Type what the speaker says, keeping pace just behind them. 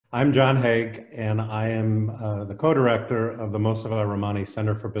I'm John Haigh, and I am the co-director of the Mosava Rahmani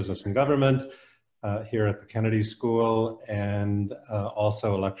Center for Business and Government here at the Kennedy School, and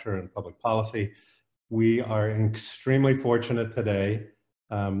also a lecturer in public policy. We are extremely fortunate today.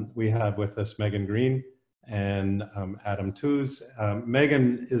 We have with us Megan Greene and Adam Tooze.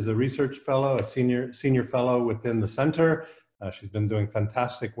 Megan is a research fellow, a senior fellow within the center. She's been doing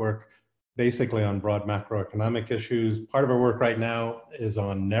fantastic work basically on broad macroeconomic issues. Part of our work right now is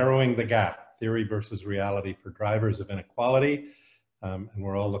on narrowing the gap, theory versus reality for drivers of inequality. And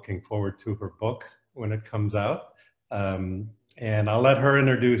we're all looking forward to her book when it comes out. And I'll let her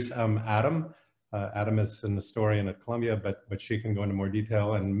introduce Adam. Adam is an historian at Columbia, but she can go into more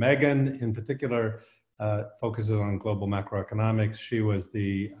detail. And Megan in particular focuses on global macroeconomics. She was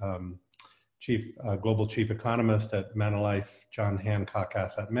the global chief economist at Manulife John Hancock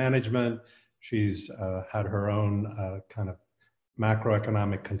Asset Management. She's had her own kind of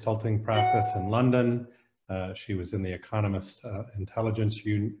macroeconomic consulting practice in London. She was in the Economist Intelligence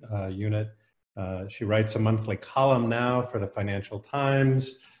Unit. She writes a monthly column now for the Financial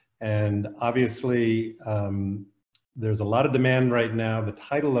Times. And obviously, there's a lot of demand right now. The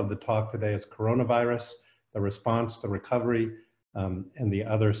title of the talk today is Coronavirus, the Response, the Recovery, and the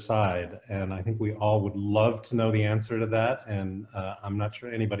Other Side. And I think we all would love to know the answer to that. And I'm not sure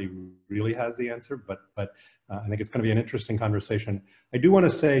anybody really has the answer, but I think it's going to be an interesting conversation. I do want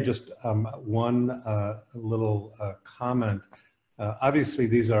to say just one little comment. Obviously,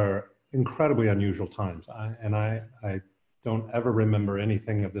 these are incredibly unusual times. I don't ever remember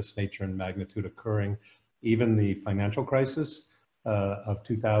anything of this nature and magnitude occurring. Even the financial crisis of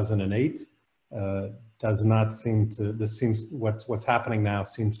 2008 does not seem to, what's happening now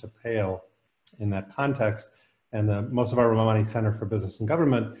seems to pale in that context. And the Mosava Rahmani Center for Business and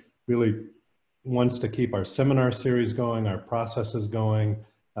Government really wants to keep our seminar series going, our processes going,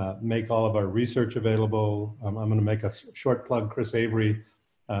 make all of our research available. I'm going to make a short plug. Chris Avery,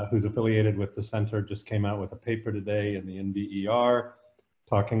 who's affiliated with the center, just came out with a paper today in the NBER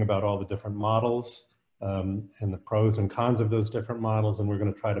talking about all the different models and the pros and cons of those different models. And we're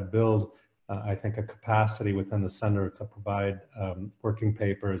going to try to build I think a capacity within the center to provide working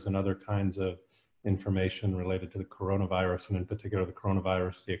papers and other kinds of information related to the coronavirus, and in particular the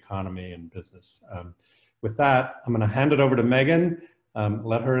coronavirus, the economy, and business. With that, I'm going to hand it over to Megan,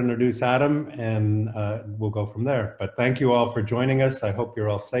 let her introduce Adam, and we'll go from there. But thank you all for joining us. I hope you're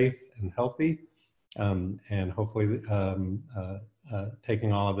all safe and healthy, and hopefully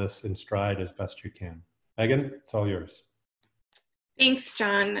taking all of this in stride as best you can. Megan, it's all yours. Thanks,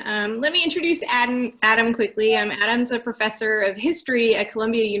 John. Let me introduce Adam quickly. Adam's a professor of history at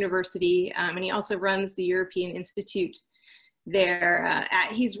Columbia University, and he also runs the European Institute there.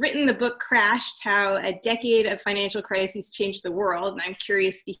 He's written the book Crashed, How a Decade of Financial Crises Changed the World, and I'm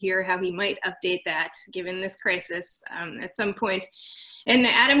curious to hear how he might update that given this crisis at some point. And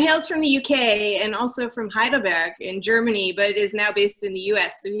Adam hails from the UK and also from Heidelberg in Germany, but is now based in the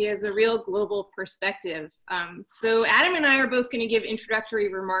US, so he has a real global perspective. So Adam and I are both going to give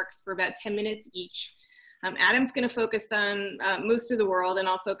introductory remarks for about 10 minutes each. Adam's going to focus on most of the world, and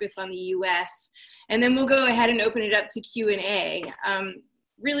I'll focus on the US. And then we'll go ahead and open it up to Q&A.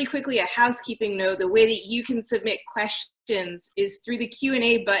 Really quickly, a housekeeping note: the way that you can submit questions is through the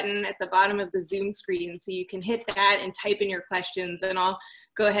Q&A button at the bottom of the Zoom screen. So you can hit that and type in your questions, and I'll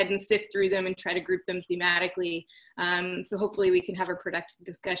go ahead and sift through them and try to group them thematically. So hopefully we can have a productive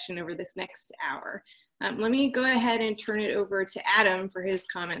discussion over this next hour. Let me go ahead and turn it over to Adam for his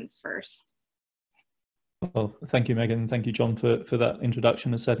comments first. Well, thank you, Megan. Thank you, John, for that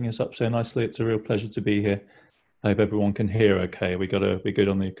introduction and setting us up so nicely. It's a real pleasure to be here. I hope everyone can hear okay. We're good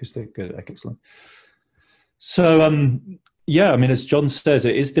on the acoustic. Good, excellent. So, yeah, I mean, as John says,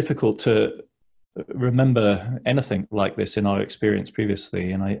 it is difficult to remember anything like this in our experience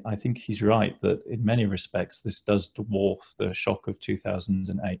previously. And I think he's right that in many respects, this does dwarf the shock of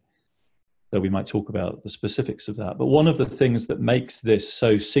 2008, though we might talk about the specifics of that. But one of the things that makes this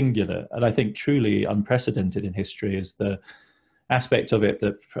so singular, and I think truly unprecedented in history, is the aspect of it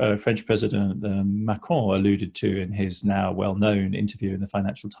that French President Macron alluded to in his now well-known interview in the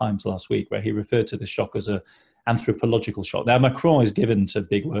Financial Times last week, where he referred to the shock as an anthropological shock. Now, Macron is given to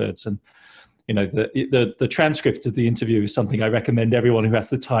big words, and you know the transcript of the interview is something I recommend everyone who has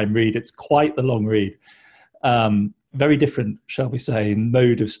the time read. It's quite the long read. Very different, shall we say, in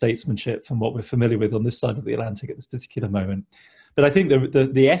mode of statesmanship from what we're familiar with on this side of the Atlantic at this particular moment. But I think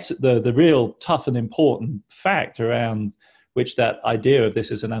the real tough and important fact around which that idea of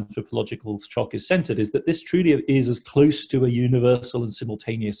this as an anthropological shock is centered is that this truly is as close to a universal and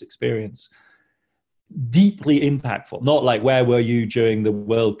simultaneous experience deeply impactful. Not like, where were you during the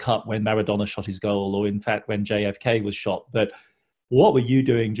World Cup when Maradona shot his goal, or in fact when JFK was shot, but what were you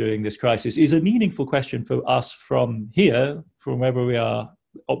doing during this crisis is a meaningful question for us from here, from wherever we are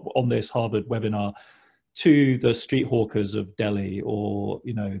on this Harvard webinar, to the street hawkers of Delhi, or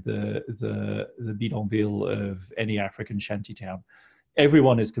the bidonville of any African shantytown.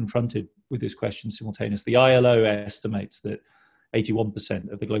 Everyone is confronted with this question simultaneously. The ILO estimates that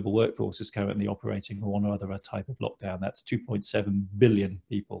 81% of the global workforce is currently operating on one or other type of lockdown. That's 2.7 billion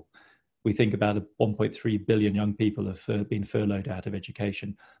people. We think about 1.3 billion young people have been furloughed out of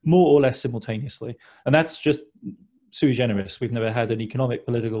education, more or less simultaneously. And that's just sui generis. We've never had an economic,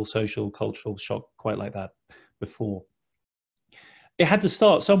 political, social, cultural shock quite like that before. It had to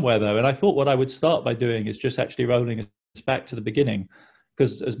start somewhere, though, and I thought what I would start by doing is just actually rolling us back to the beginning.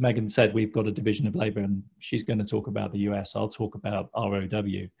 Because as Megan said, we've got a division of labor, and she's going to talk about the US, I'll talk about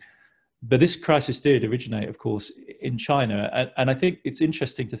ROW. But this crisis did originate, of course, in China. And I think it's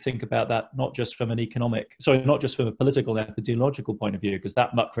interesting to think about that, not just from not just from a political and epidemiological point of view, because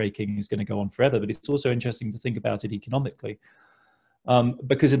that muckraking is going to go on forever, but it's also interesting to think about it economically.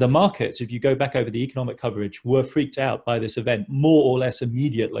 Because in the markets, if you go back over the economic coverage, were freaked out by this event more or less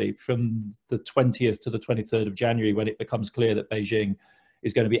immediately from the 20th to the 23rd of January, when it becomes clear that Beijing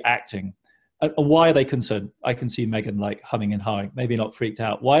is going to be acting. And why are they concerned? I can see Megan like humming and hawing, maybe not freaked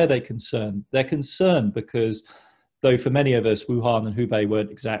out. Why are they concerned? They're concerned because, though for many of us, Wuhan and Hubei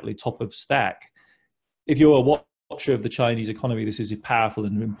weren't exactly top of stack, if you're a watcher of the Chinese economy, this is a powerful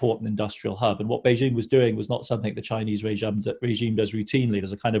and important industrial hub. And what Beijing was doing was not something the Chinese regime does routinely.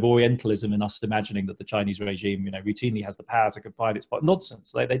 There's a kind of Orientalism in us imagining that the Chinese regime, routinely has the power to confine its spot.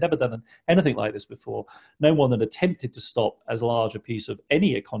 Nonsense. They'd never done anything like this before. No one had attempted to stop as large a piece of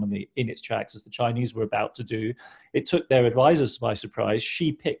any economy in its tracks as the Chinese were about to do. It took their advisors by surprise.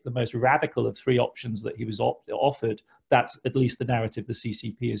 Xi picked the most radical of three options that he was offered. That's at least the narrative the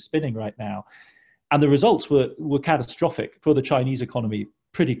CCP is spinning right now. And the results were catastrophic for the Chinese economy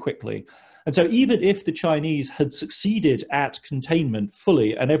pretty quickly. And so even if the Chinese had succeeded at containment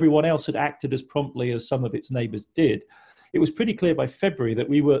fully and everyone else had acted as promptly as some of its neighbors did, it was pretty clear by February that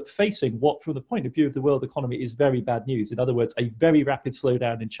we were facing what, from the point of view of the world economy, is very bad news. In other words, a very rapid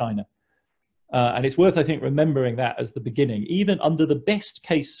slowdown in China. And it's worth, I think, remembering that as the beginning. Even under the best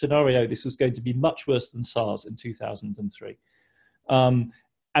case scenario, this was going to be much worse than SARS in 2003.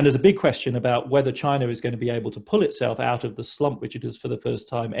 And there's a big question about whether China is going to be able to pull itself out of the slump, which it has for the first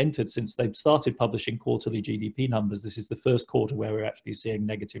time entered since they've started publishing quarterly GDP numbers. This is the first quarter where we're actually seeing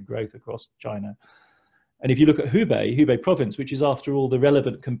negative growth across China. And if you look at Hubei province, which is after all the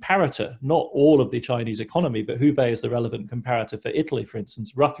relevant comparator, not all of the Chinese economy, but Hubei is the relevant comparator for Italy, for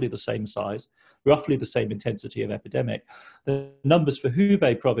instance, roughly the same size, roughly the same intensity of epidemic. The numbers for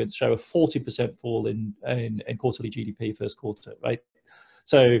Hubei province show a 40% fall in quarterly GDP first quarter, right?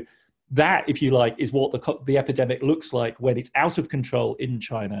 So that, if you like, is what the epidemic looks like when it's out of control in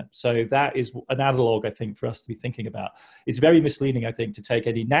China. So that is an analog, I think, for us to be thinking about. It's very misleading, I think, to take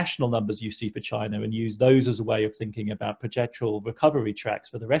any national numbers you see for China and use those as a way of thinking about projectual recovery tracks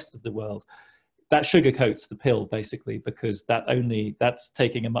for the rest of the world. That sugarcoats the pill, basically, because that's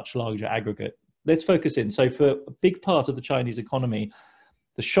taking a much larger aggregate. Let's focus in. So for a big part of the Chinese economy,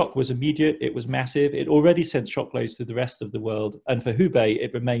 the shock was immediate, it was massive, it already sent shock waves to the rest of the world, and for Hubei,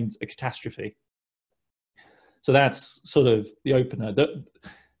 it remains a catastrophe. So that's sort of the opener.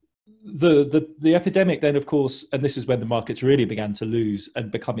 The epidemic then, of course, and this is when the markets really began to lose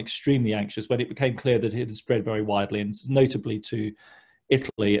and become extremely anxious, when it became clear that it had spread very widely, and notably to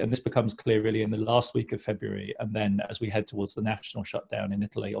Italy, and this becomes clear really in the last week of February, and then as we head towards the national shutdown in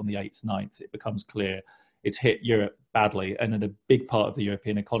Italy on the 8th, 9th, it becomes clear it's hit Europe badly and in a big part of the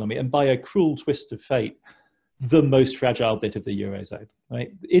European economy. And by a cruel twist of fate, the most fragile bit of the Eurozone,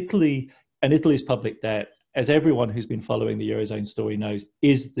 right? Italy and Italy's public debt, as everyone who's been following the Eurozone story knows,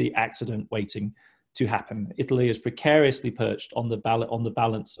 is the accident waiting to happen. Italy is precariously perched on the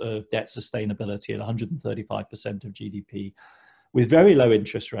balance of debt sustainability at 135% of GDP. With very low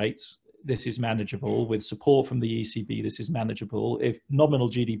interest rates, this is manageable. With support from the ECB, this is manageable. If nominal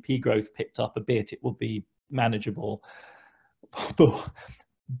GDP growth picked up a bit, it will be manageable.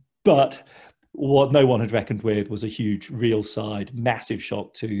 But what no one had reckoned with was a huge real side, massive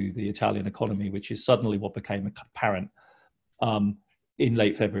shock to the Italian economy, which is suddenly what became apparent in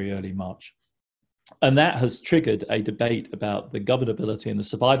late February, early March. And that has triggered a debate about the governability and the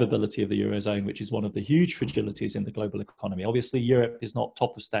survivability of the Eurozone, which is one of the huge fragilities in the global economy. Obviously, Europe is not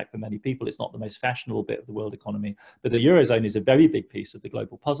top of stack for many people. It's not the most fashionable bit of the world economy, but the Eurozone is a very big piece of the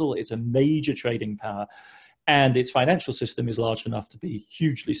global puzzle. It's a major trading power. And its financial system is large enough to be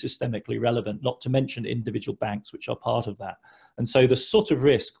hugely systemically relevant, not to mention individual banks, which are part of that. And so the sort of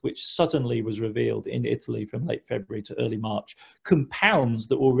risk which suddenly was revealed in Italy from late February to early March compounds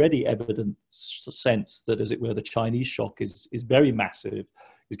the already evident sense that, as it were, the Chinese shock is very massive,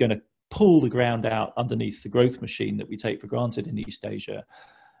 is going to pull the ground out underneath the growth machine that we take for granted in East Asia.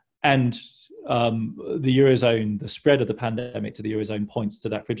 And the Eurozone, the spread of the pandemic to the Eurozone points to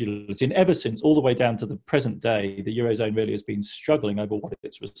that fragility. And ever since, all the way down to the present day, the Eurozone really has been struggling over what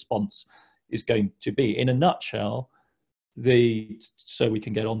its response is going to be. In a nutshell, so we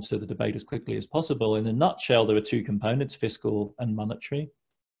can get on to the debate as quickly as possible. In a nutshell, there are two components, fiscal and monetary.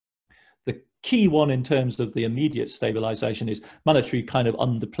 The key one in terms of the immediate stabilization is monetary kind of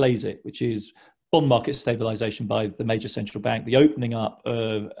underplays it, which is bond market stabilization by the major central bank, the opening up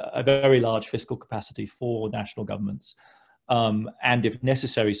of a very large fiscal capacity for national governments, and if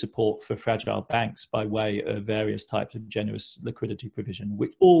necessary, support for fragile banks by way of various types of generous liquidity provision,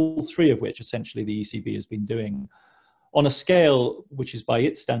 which all three of which essentially the ECB has been doing on a scale which is by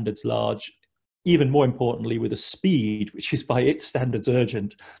its standards large, even more importantly with a speed which is by its standards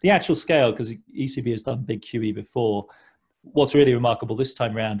urgent. The actual scale, because the ECB has done big QE before, what's really remarkable this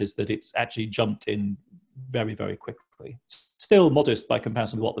time around is that it's actually jumped in very, very quickly. Still modest by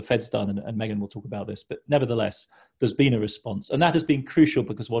comparison with what the Fed's done, and Megan will talk about this, but nevertheless, there's been a response. And that has been crucial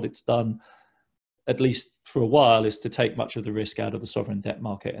because what it's done, at least for a while, is to take much of the risk out of the sovereign debt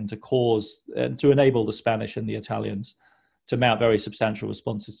market and to enable the Spanish and the Italians to mount very substantial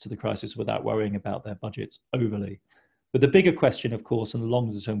responses to the crisis without worrying about their budgets overly. But the bigger question, of course, and the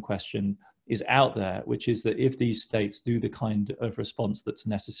longer term question is out there, which is that if these states do the kind of response that's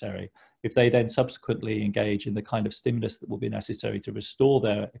necessary, if they then subsequently engage in the kind of stimulus that will be necessary to restore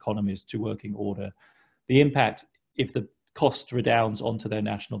their economies to working order, the impact, if the cost redounds onto their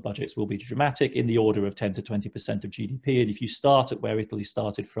national budgets, will be dramatic, in the order of 10 to 20% of GDP. And if you start at where Italy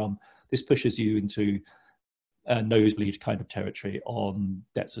started from, this pushes you into nosebleed kind of territory on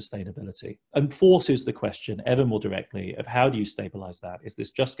debt sustainability, and forces the question ever more directly of how do you stabilize that? Is this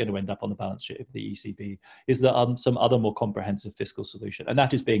just going to end up on the balance sheet of the ECB? Is there some other more comprehensive fiscal solution? And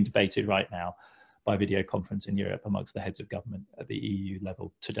that is being debated right now by video conference in Europe amongst the heads of government at the EU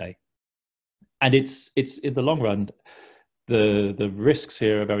level today. And it's in the long run, the risks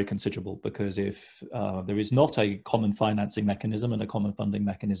here are very considerable, because if there is not a common financing mechanism and a common funding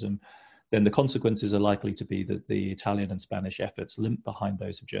mechanism, then the consequences are likely to be that the Italian and Spanish efforts limp behind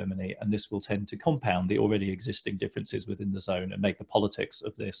those of Germany, and this will tend to compound the already existing differences within the zone and make the politics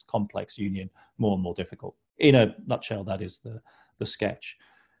of this complex union more and more difficult. In a nutshell, that is the sketch.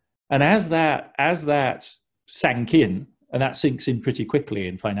 And as that sank in, and that sinks in pretty quickly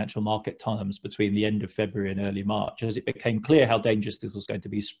in financial market terms between the end of February and early March, as it became clear how dangerous this was going to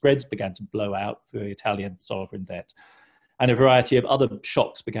be, spreads began to blow out for Italian sovereign debt. And a variety of other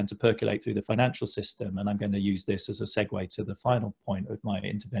shocks began to percolate through the financial system. And I'm going to use this as a segue to the final point of my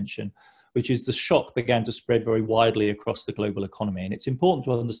intervention, which is the shock began to spread very widely across the global economy. And it's important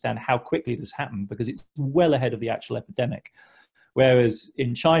to understand how quickly this happened, because it's well ahead of the actual epidemic. Whereas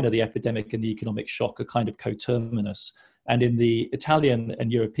in China, the epidemic and the economic shock are kind of coterminous. And in the Italian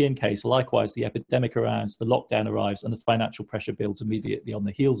and European case, likewise, the epidemic arrives, the lockdown arrives, and the financial pressure builds immediately on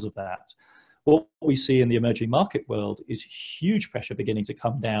the heels of that. What we see in the emerging market world is huge pressure beginning to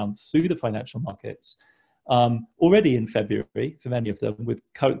come down through the financial markets already in February for many of them, with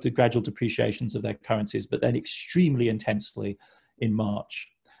the gradual depreciations of their currencies, but then extremely intensely in March.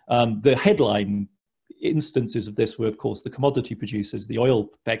 The headline instances of this were, of course, the commodity producers, the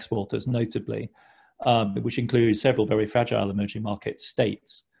oil exporters notably, which include several very fragile emerging market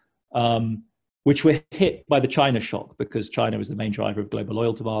states, which were hit by the China shock, because China was the main driver of global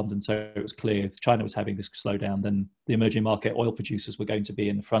oil demand. And so it was clear if China was having this slowdown, then the emerging market oil producers were going to be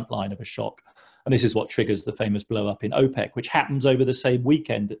in the front line of a shock. And this is what triggers the famous blow up in OPEC, which happens over the same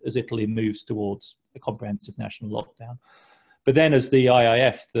weekend as Italy moves towards a comprehensive national lockdown. But then as the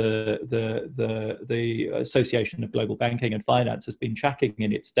IIF, the Association of Global Banking and Finance, has been tracking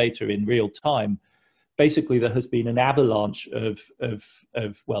in its data in real time, basically there has been an avalanche of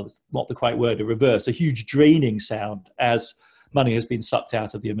well, it's not the right word, a huge draining sound as money has been sucked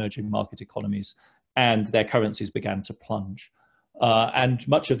out of the emerging market economies and their currencies began to plunge. And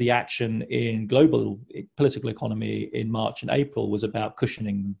much of the action in global political economy in March and April was about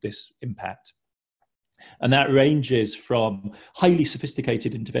cushioning this impact. And that ranges from highly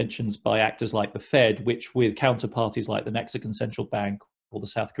sophisticated interventions by actors like the Fed, which with counterparties like the Mexican Central Bank or the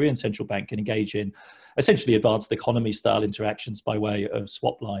South Korean Central Bank can engage in essentially advanced economy style interactions by way of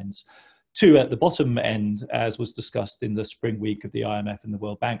swap lines, to at the bottom end, as was discussed in the spring week of the IMF and the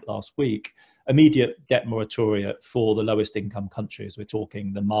World Bank last week, immediate debt moratoria for the lowest income countries. We're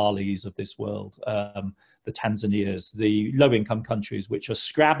talking the Malis of this world, the Tanzanias, the low income countries, which are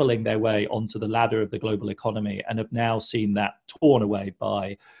scrabbling their way onto the ladder of the global economy and have now seen that torn away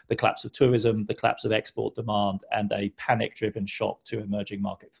by the collapse of tourism, the collapse of export demand, and a panic driven shock to emerging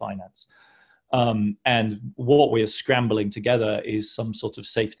market finance. And what we are scrambling together is some sort of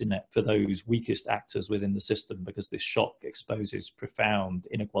safety net for those weakest actors within the system, because this shock exposes profound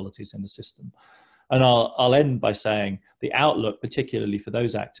inequalities in the system. And I'll end by saying the outlook, particularly for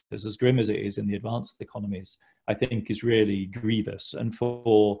those actors, as grim as it is in the advanced economies, I think is really grievous. And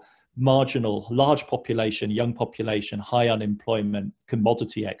for marginal, large population, young population, high unemployment,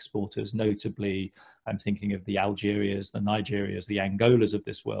 commodity exporters, notably, I'm thinking of the Algerias, the Nigerias, the Angolas of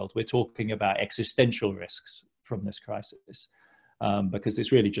this world, we're talking about existential risks from this crisis. Because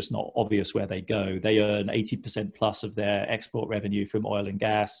it's really just not obvious where they go. They earn 80% plus of their export revenue from oil and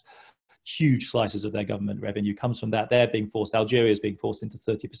gas. Huge slices of their government revenue comes from that. They're being forced, Algeria is being forced into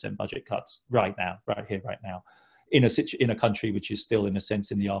 30% budget cuts right now, right here, right now, in a country which is still, in a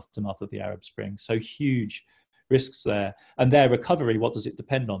sense, in the aftermath of the Arab Spring. So huge risks there. And their recovery, what does it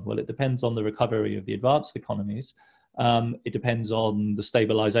depend on? Well, it depends on the recovery of the advanced economies. It depends on the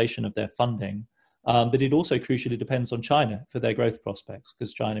stabilization of their funding. But it also crucially depends on China for their growth prospects,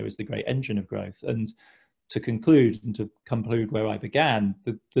 because China is the great engine of growth. And to conclude where I began,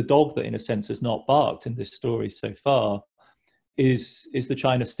 the dog that in a sense has not barked in this story so far is the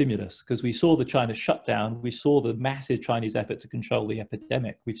China stimulus, because we saw the China shutdown, we saw the massive Chinese effort to control the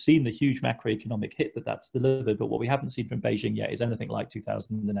epidemic, we've seen the huge macroeconomic hit that's delivered, but what we haven't seen from Beijing yet is anything like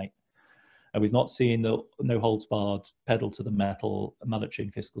 2008. And we've not seen the no holds barred, pedal to the metal monetary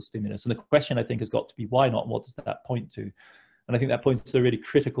and fiscal stimulus. And the question, I think, has got to be why not, and what does that point to? And I think that points to a really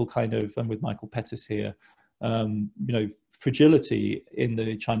critical kind of, and with Michael Pettis here, fragility in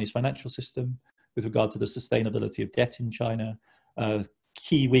the Chinese financial system with regard to the sustainability of debt in China,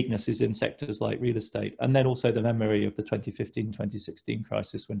 key weaknesses in sectors like real estate, and then also the memory of the 2015-2016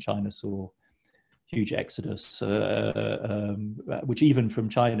 crisis when China saw huge exodus, which even from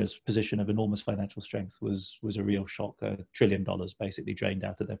China's position of enormous financial strength was a real shock. $1 trillion basically drained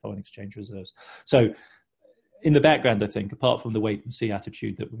out of their foreign exchange reserves. So in the background, I think, apart from the wait and see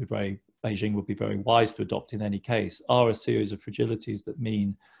attitude that Beijing would be very wise to adopt in any case, are a series of fragilities that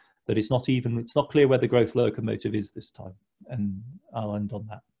mean that it's not clear where the growth locomotive is this time. And I'll end on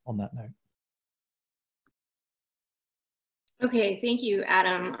that note. Okay, thank you,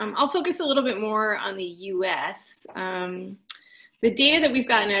 Adam. I'll focus a little bit more on the US. The data that we've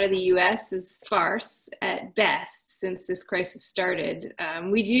gotten out of the US is sparse at best since this crisis started.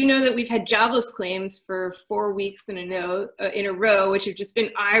 We do know that we've had jobless claims for 4 weeks in a row, which have just been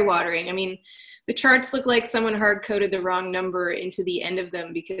eye-watering. I mean, the charts look like someone hard-coded the wrong number into the end of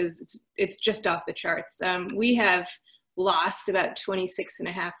them because it's just off the charts. We have lost about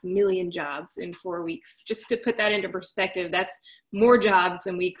 26.5 million jobs in 4 weeks. Just to put that into perspective, that's more jobs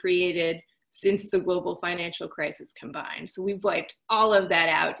than we created since the global financial crisis combined. So we've wiped all of that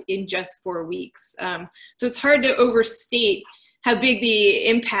out in just 4 weeks. So it's hard to overstate how big the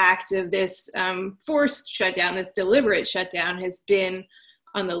impact of this forced shutdown, this deliberate shutdown, has been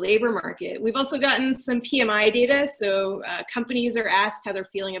on the labor market. We've also gotten some PMI data. So companies are asked how they're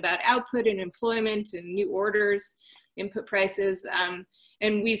feeling about output and employment and new orders, input prices.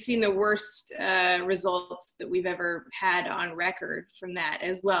 And we've seen the worst results that we've ever had on record from that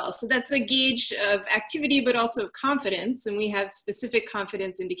as well. So that's a gauge of activity, but also of confidence. And we have specific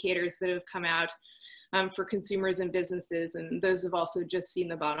confidence indicators that have come out for consumers and businesses, and those have also just seen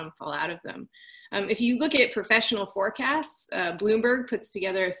the bottom fall out of them. If you look at professional forecasts, Bloomberg puts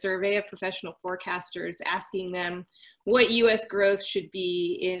together a survey of professional forecasters asking them what US growth should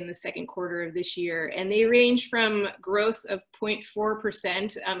be in the second quarter of this year. And they range from growth of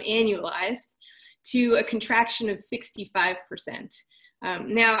 0.4% annualized to a contraction of 65%.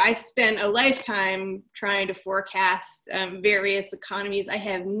 Now, I spent a lifetime trying to forecast various economies. I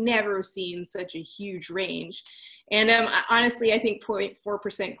have never seen such a huge range. And honestly, I think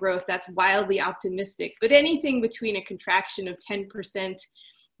 0.4% growth, that's wildly optimistic. But anything between a contraction of 10%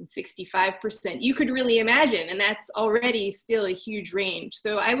 and 65%, you could really imagine. And that's already still a huge range.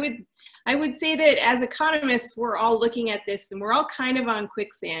 So I would say that as economists, we're all looking at this and we're all kind of on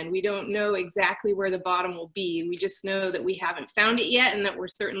quicksand. We don't know exactly where the bottom will be. We just know that we haven't found it yet and that we're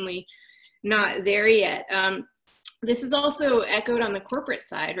certainly not there yet. This is also echoed on the corporate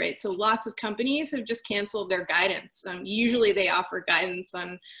side, right? So lots of companies have just canceled their guidance. Usually they offer guidance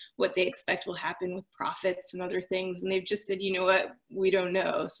on what they expect will happen with profits and other things. And they've just said, you know what, we don't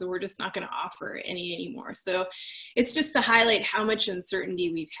know. So we're just not going to offer any anymore. So it's just to highlight how much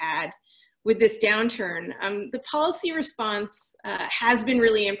uncertainty we've had. with this downturn. The policy response has been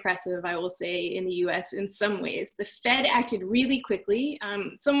really impressive, I will say, in the US in some ways. The Fed acted really quickly.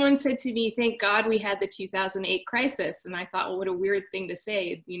 Someone said to me, thank God we had the 2008 crisis. And I thought, well, what a weird thing to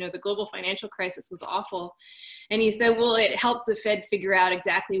say. You know, the global financial crisis was awful. And he said, well, it helped the Fed figure out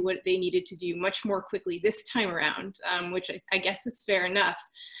exactly what they needed to do much more quickly this time around, which I guess is fair enough.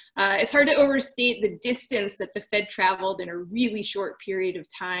 It's hard to overstate the distance that the Fed traveled in a really short period of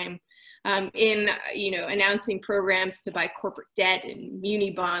time. In announcing programs to buy corporate debt and muni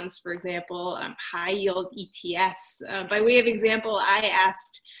bonds, for example, high yield ETFs. By way of example, I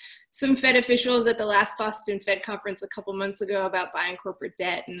asked some Fed officials at the last Boston Fed conference a couple months ago about buying corporate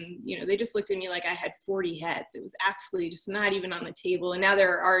debt, and they just looked at me like I had 40 heads. It was absolutely just not even on the table, and now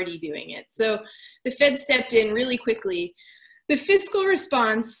they're already doing it. So the Fed stepped in really quickly. The fiscal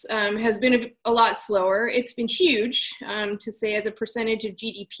response has been a lot slower. It's been huge to say as a percentage of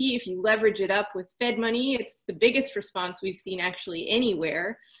GDP. If you leverage it up with Fed money, it's the biggest response we've seen actually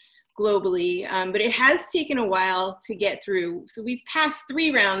anywhere globally, but it has taken a while to get through. So we've passed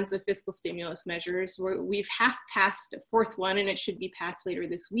 3 rounds of fiscal stimulus measures. We've half passed a 4th one, and it should be passed later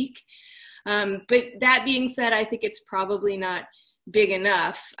this week. But that being said, I think it's probably not big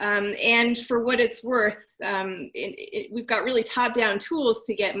enough. And for what it's worth, we've got really top-down tools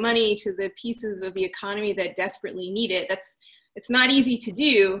to get money to the pieces of the economy that desperately need it. It's not easy to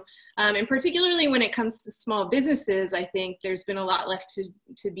do. And particularly when it comes to small businesses, I think there's been a lot left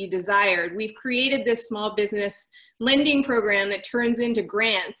to be desired. We've created this small business lending program that turns into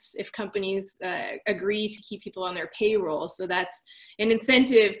grants if companies agree to keep people on their payroll. So that's an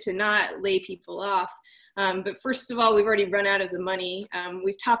incentive to not lay people off. But first of all, we've already run out of the money.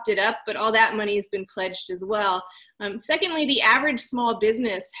 We've topped it up, but all that money has been pledged as well. Secondly, the average small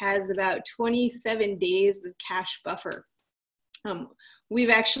business has about 27 days of cash buffer. We've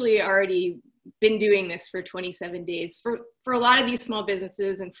actually already been doing this for 27 days. For a lot of these small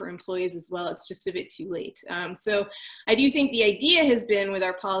businesses and for employees as well, it's just a bit too late. So I do think the idea has been with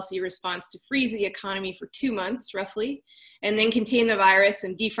our policy response to freeze the economy for 2 months roughly, and then contain the virus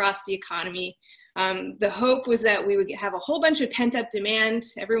and defrost the economy. The hope was that we would have a whole bunch of pent-up demand,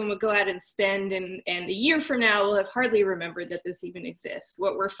 everyone would go out and spend, and a year from now we'll have hardly remembered that this even exists.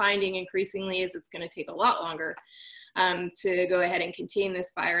 What we're finding increasingly is it's going to take a lot longer to go ahead and contain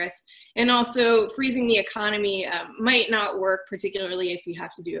this virus. And also freezing the economy might not work, particularly if you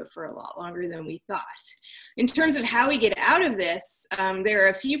have to do it for a lot longer than we thought. In terms of how we get out of this, there are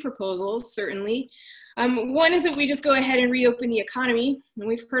a few proposals, certainly. One is that we just go ahead and reopen the economy, and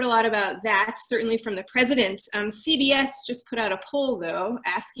we've heard a lot about that, certainly from the president. CBS just put out a poll, though,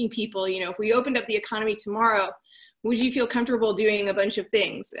 asking people, if we opened up the economy tomorrow, would you feel comfortable doing a bunch of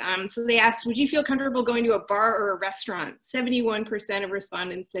things? So they asked, would you feel comfortable going to a bar or a restaurant? 71% of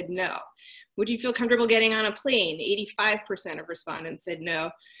respondents said no. Would you feel comfortable getting on a plane? 85% of respondents said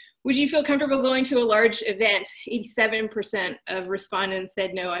no. Would you feel comfortable going to a large event? 87% of respondents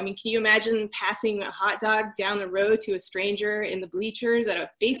said no. I mean, can you imagine passing a hot dog down the road to a stranger in the bleachers at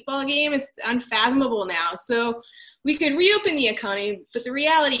a baseball game? It's unfathomable now. So we could reopen the economy, but the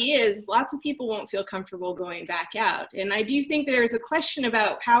reality is lots of people won't feel comfortable going back out. And I do think there's a question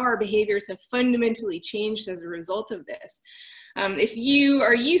about how our behaviors have fundamentally changed as a result of this. If you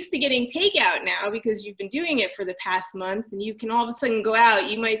are used to getting takeout now because you've been doing it for the past month and you can all of a sudden go out,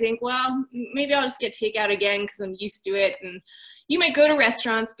 you might think, well, maybe I'll just get takeout again because I'm used to it. And you might go to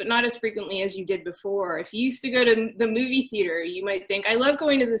restaurants, but not as frequently as you did before. If you used to go to the movie theater, you might think, I love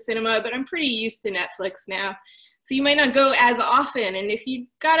going to the cinema, but I'm pretty used to Netflix now. So you might not go as often. And if you've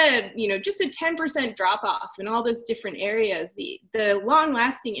got just a 10% drop off in all those different areas, the long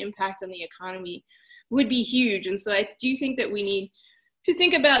lasting impact on the economy would be huge. And so I do think that we need to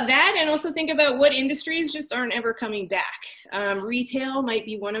think about that and also think about what industries just aren't ever coming back. Retail might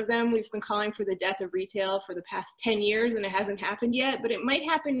be one of them. We've been calling for the death of retail for the past 10 years and it hasn't happened yet, but it might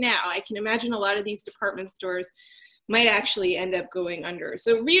happen now. I can imagine a lot of these department stores might actually end up going under.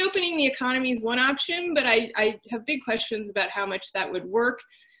 So reopening the economy is one option, but I have big questions about how much that would work.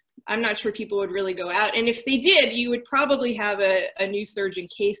 I'm not sure people would really go out. And if they did, you would probably have a new surge in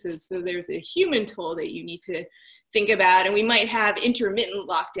cases. So there's a human toll that you need to think about. And we might have intermittent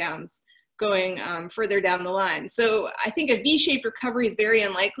lockdowns going further down the line. So I think a V-shaped recovery is very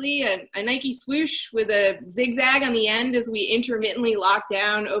unlikely. A Nike swoosh with a zigzag on the end as we intermittently lock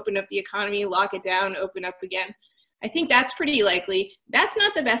down, open up the economy, lock it down, open up again. I think that's pretty likely. That's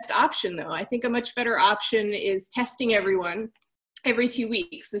not the best option, though. I think a much better option is testing everyone every 2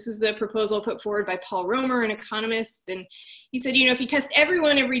 weeks. This is the proposal put forward by Paul Romer, an economist. And he said, you know, if you test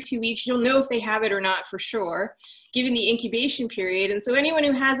everyone every 2 weeks, you'll know if they have it or not for sure, given the incubation period. And so anyone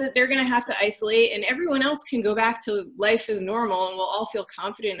who has it, they're going to have to isolate, and everyone else can go back to life as normal, and we'll all feel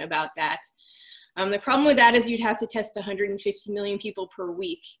confident about that. The problem with that is you'd have to test 150 million people per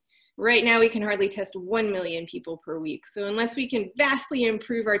week. Right now, we can hardly test 1 million people per week. So unless we can vastly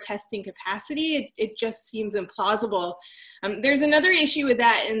improve our testing capacity, it just seems implausible. There's another issue with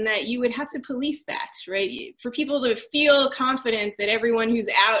that, in that you would have to police that, right? For people to feel confident that everyone who's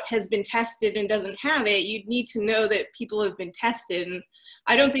out has been tested and doesn't have it, you'd need to know that people have been tested. And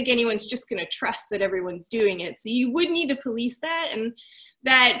I don't think anyone's just going to trust that everyone's doing it. So you would need to police that, and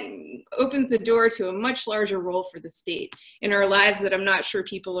that opens the door to a much larger role for the state in our lives that I'm not sure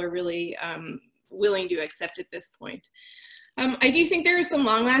people are really willing to accept at this point. I do think there are some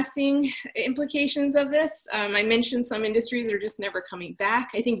long-lasting implications of this. I mentioned some industries are just never coming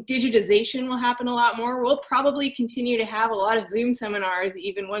back. I think digitization will happen a lot more. We'll probably continue to have a lot of Zoom seminars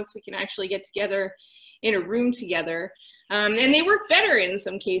even once we can actually get together in a room together. And they work better in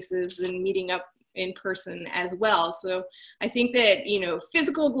some cases than meeting up in person as well. So I think that, you know,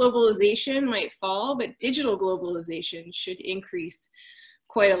 physical globalization might fall, but digital globalization should increase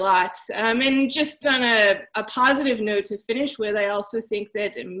quite a lot. And just on a positive note to finish with, I also think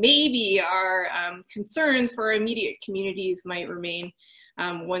that maybe our concerns for our immediate communities might remain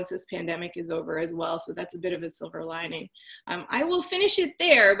once this pandemic is over as well. So that's a bit of a silver lining. I will finish it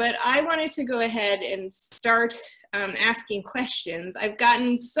there, but I wanted to go ahead and start asking questions. I've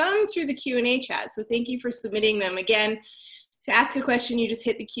gotten some through the Q&A chat, so thank you for submitting them. Again, to ask a question, you just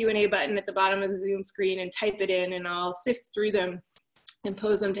hit the Q&A button at the bottom of the Zoom screen and type it in, and I'll sift through them and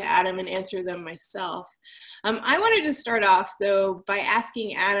pose them to Adam and answer them myself. I wanted to start off, though, by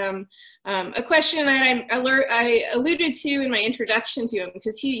asking Adam a question that I alluded to in my introduction to him,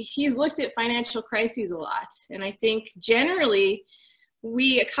 because he's looked at financial crises a lot. And I think generally,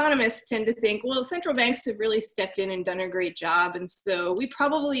 we economists tend to think, well, central banks have really stepped in and done a great job, and so we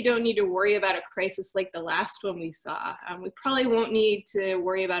probably don't need to worry about a crisis like the last one we saw. We probably won't need to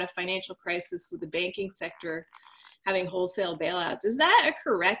worry about a financial crisis with the banking sector having wholesale bailouts. Is that a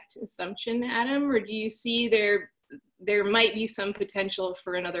correct assumption, Adam, or do you see there might be some potential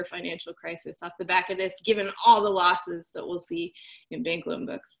for another financial crisis off the back of this, given all the losses that we'll see in bank loan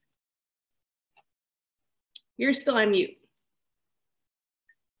books? You're still on mute.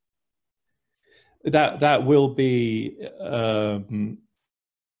 That will be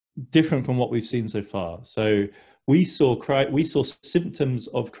different from what we've seen so far. So we saw symptoms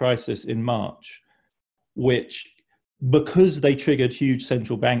of crisis in March, which, because they triggered huge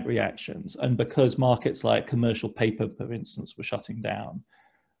central bank reactions, and because markets like commercial paper, for instance, were shutting down,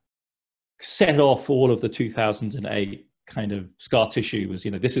 set off all of the 2008 kind of scar tissue. Was, you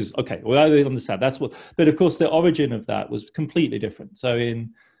know, this is okay, well, I understand that's what, but of course the origin of that was completely different. So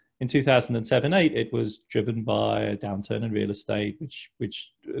in 2007-8, it was driven by a downturn in real estate, which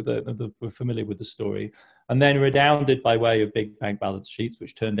we're familiar with the story, and then redounded by way of big bank balance sheets,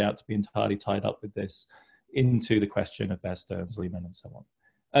 which turned out to be entirely tied up with this, into the question of Bear Stearns, Lehman, and so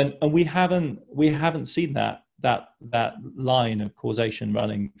on. And we haven't seen that line of causation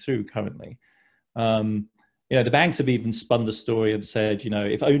running through currently. You know, the banks have even spun the story and said, you know,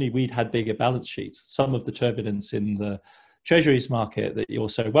 if only we'd had bigger balance sheets, some of the turbulence in the treasuries market that you're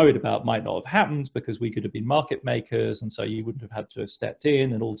so worried about might not have happened, because we could have been market makers, and so you wouldn't have had to have stepped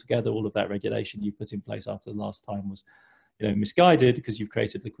in, and altogether all of that regulation you put in place after the last time was, you know, misguided, because you've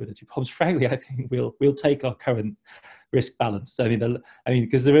created liquidity problems. Frankly, I think we'll take our current risk balance. I mean,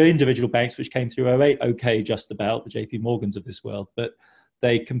 because there are individual banks which came through 08 okay, just about, the JP Morgans of this world, but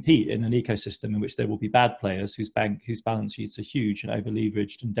they compete in an ecosystem in which there will be bad players whose balance sheets are huge and over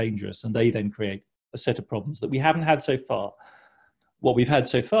leveraged and dangerous, and they then create a set of problems that we haven't had so far. What we've had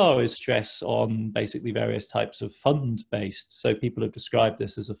so far is stress on basically various types of fund-based. So people have described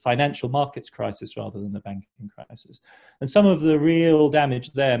this as a financial markets crisis rather than a banking crisis. And some of the real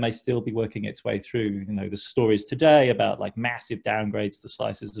damage there may still be working its way through. You know, the stories today about like massive downgrades to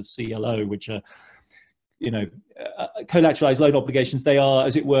slices of CLO, which are, you know, collateralized loan obligations. They are,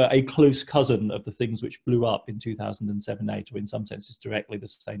 as it were, a close cousin of the things which blew up in 2007-8, or in some senses directly the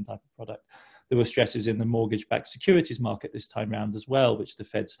same type of product. There were stresses in the mortgage-backed securities market this time around as well, which the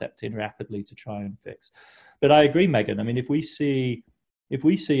Fed stepped in rapidly to try and fix. But I agree, Megan. I mean, if we see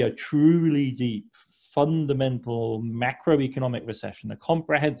a truly deep, fundamental macroeconomic recession, a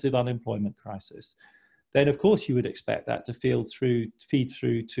comprehensive unemployment crisis, then of course you would expect that to feed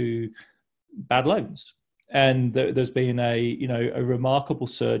through to bad loans. And there's been a remarkable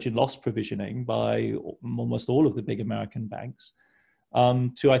surge in loss provisioning by almost all of the big American banks.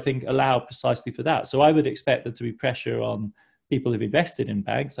 to, I think, allow precisely for that. So I would expect there to be pressure on people who've invested in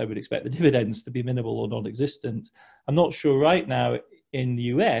banks. I would expect the dividends to be minimal or non-existent. I'm not sure right now in the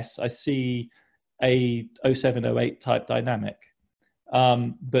US, I see a 07-08 type dynamic.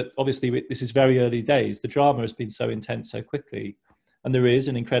 But obviously this is very early days. The drama has been so intense so quickly. And there is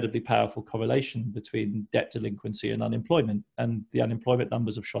an incredibly powerful correlation between debt delinquency and unemployment. And the unemployment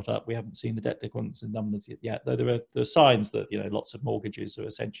numbers have shot up. We haven't seen the debt delinquency numbers yet, though there are signs that, you know, lots of mortgages are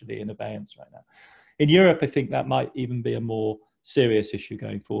essentially in abeyance right now. In Europe, I think that might even be a more serious issue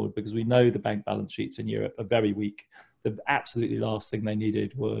going forward, because we know the bank balance sheets in Europe are very weak. The absolutely last thing they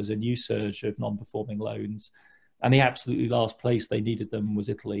needed was a new surge of non-performing loans. And the absolutely last place they needed them was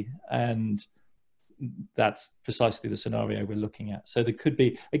Italy. And that's precisely the scenario we're looking at. So there could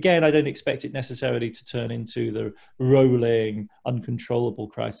be, again, I don't expect it necessarily to turn into the rolling, uncontrollable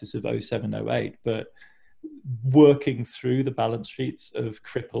crisis of 07-08, but working through the balance sheets of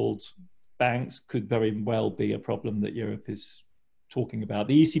crippled banks could very well be a problem that Europe is talking about.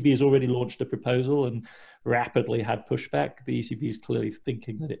 The ECB has already launched a proposal and rapidly had pushback. The ECB is clearly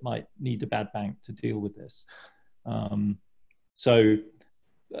thinking that it might need a bad bank to deal with this.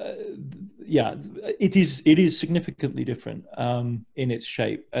 Yeah, it is significantly different in its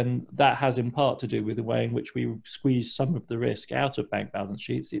shape, and that has in part to do with the way in which we squeeze some of the risk out of bank balance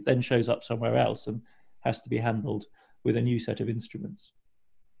sheets. It then shows up somewhere else and has to be handled with a new set of instruments.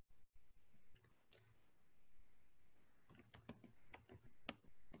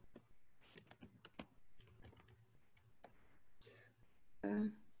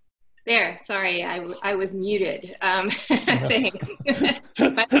 There, sorry, I was muted. Thanks.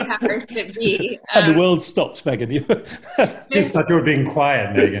 My powers that be. And the world stopped, Megan. You just thought you were being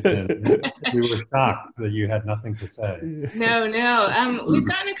quiet, Megan. We were shocked that you had nothing to say. No. We've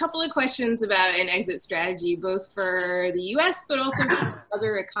gotten a couple of questions about an exit strategy, both for the US, but also for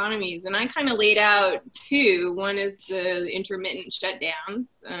other economies. And I kind of laid out two. One is the intermittent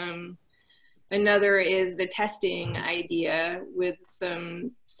shutdowns. Another is the testing idea with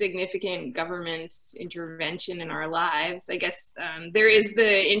some significant government intervention in our lives. I guess there is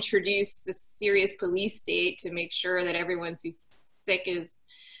introduce the serious police state to make sure that everyone who's sick is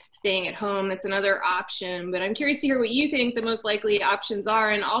staying at home. That's another option, but I'm curious to hear what you think the most likely options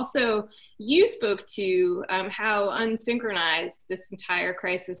are. And also you spoke to how unsynchronized this entire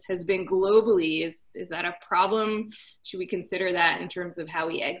crisis has been globally. Is that a problem? Should we consider that in terms of how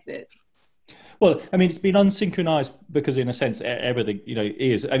we exit? Well, I mean, it's been unsynchronized because, in a sense, everything, you know,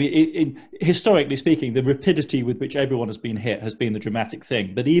 is. I mean, historically speaking, the rapidity with which everyone has been hit has been the dramatic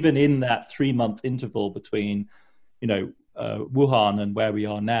thing. But even in that 3-month interval between, you know, Wuhan and where we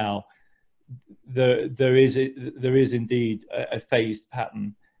are now, there is indeed a phased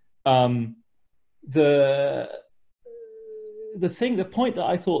pattern. The point that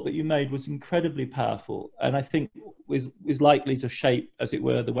I thought that you made was incredibly powerful, and I think is likely to shape, as it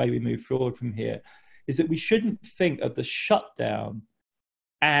were, the way we move forward from here, is that we shouldn't think of the shutdown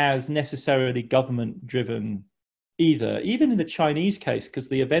as necessarily government-driven either, even in the Chinese case, because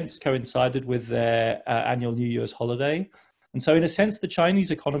the events coincided with their annual New Year's holiday. And so in a sense, the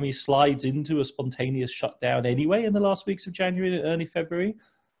Chinese economy slides into a spontaneous shutdown anyway in the last weeks of January and early February.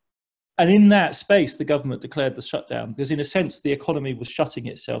 And in that space, the government declared the shutdown because, in a sense, the economy was shutting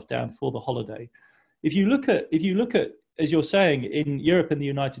itself down for the holiday. If you look at, as you're saying, in Europe and the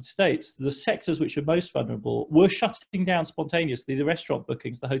United States, the sectors which are most vulnerable were shutting down spontaneously. The restaurant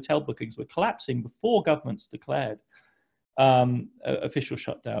bookings, the hotel bookings were collapsing before governments declared official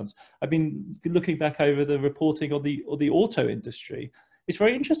shutdowns. I've been looking back over the reporting on the auto industry. It's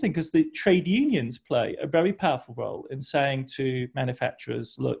very interesting because the trade unions play a very powerful role in saying to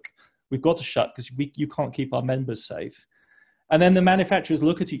manufacturers, look, we've got to shut because you can't keep our members safe. And then the manufacturers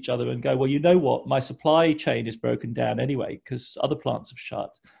look at each other and go, well, you know what? My supply chain is broken down anyway because other plants have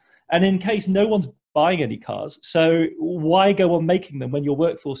shut. And in case no one's buying any cars, so why go on making them when your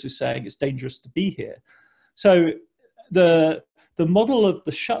workforce is saying it's dangerous to be here? So the model of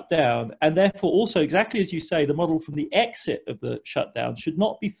the shutdown, and therefore also exactly as you say, the model from the exit of the shutdown should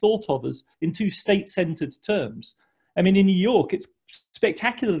not be thought of as in two state-centered terms. I mean, in New York, it's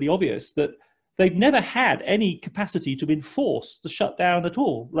spectacularly obvious that they've never had any capacity to enforce the shutdown at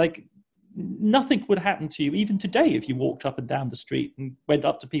all. Like, nothing would happen to you, even today, if you walked up and down the street and went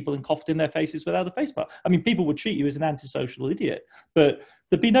up to people and coughed in their faces without a face mask. I mean, people would treat you as an antisocial idiot, but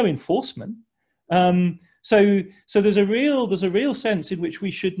there'd be no enforcement. So there's a real sense in which we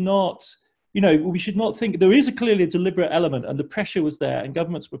should not we should not think there is clearly a deliberate element, and the pressure was there and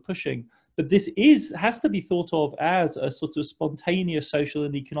governments were pushing, but this has to be thought of as a sort of spontaneous social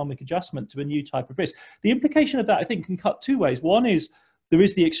and economic adjustment to a new type of risk. The implication of that, I think, can cut two ways. One is there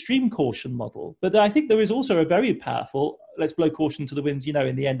is the extreme caution model, but I think there is also a very powerful, let's blow caution to the winds,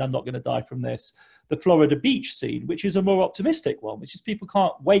 in the end, I'm not going to die from this, the Florida beach scene, which is a more optimistic one, which is people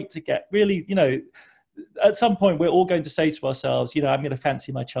can't wait to get really, at some point, we're all going to say to ourselves, I'm going to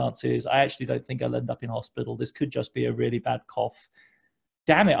fancy my chances. I actually don't think I'll end up in hospital. This could just be a really bad cough.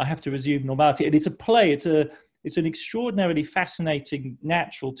 Damn it, I have to resume normality. And it's a play. It's an extraordinarily fascinating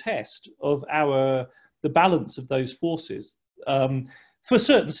natural test of the balance of those forces. For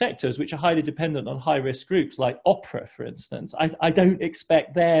certain sectors, which are highly dependent on high-risk groups, like opera, for instance, I don't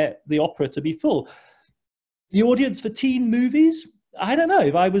expect the opera to be full. The audience for teen movies, I don't know.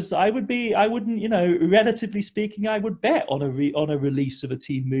 If I wouldn't, relatively speaking, I would bet on a release of a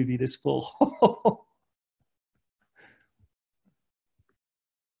teen movie this fall.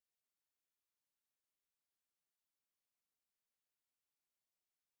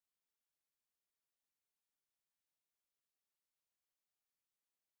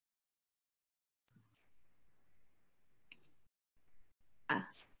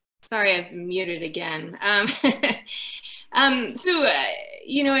 Sorry, I've muted again. I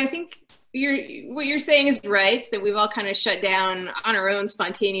think what you're saying is right, that we've all kind of shut down on our own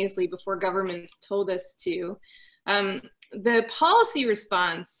spontaneously before governments told us to. The policy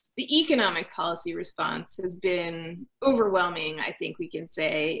response, the economic policy response, has been overwhelming, I think we can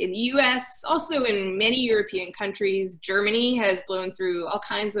say. In the US, also in many European countries, Germany has blown through all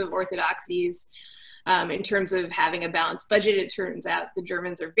kinds of orthodoxies. In terms of having a balanced budget, it turns out the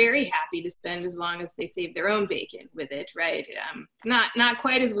Germans are very happy to spend as long as they save their own bacon with it, right? Not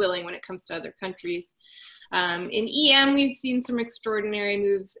quite as willing when it comes to other countries. In EM, we've seen some extraordinary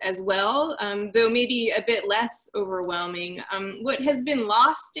moves as well, though maybe a bit less overwhelming. What has been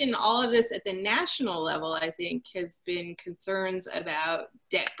lost in all of this at the national level, I think, has been concerns about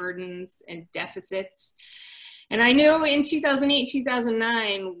debt burdens and deficits. And I know in 2008,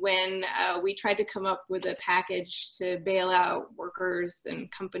 2009, when we tried to come up with a package to bail out workers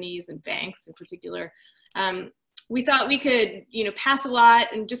and companies and banks in particular, we thought we could, pass a lot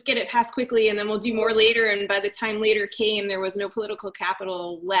and just get it passed quickly, and then we'll do more later. And by the time later came, there was no political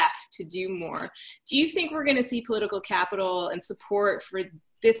capital left to do more. Do you think we're going to see political capital and support for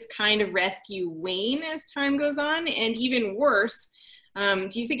this kind of rescue wane as time goes on? And even worse,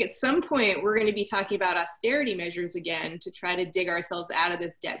 do you think at some point we're going to be talking about austerity measures again to try to dig ourselves out of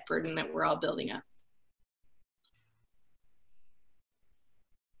this debt burden that we're all building up?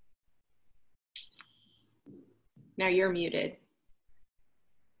 Now you're muted.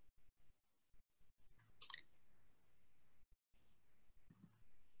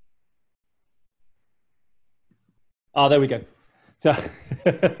 Oh, there we go. So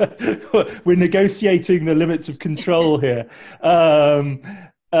we're negotiating the limits of control here.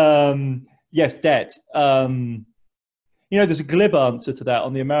 Yes, debt. There's a glib answer to that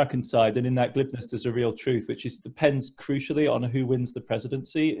on the American side, and in that glibness, there's a real truth, which depends crucially on who wins the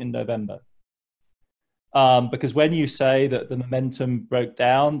presidency in November. Because when you say that the momentum broke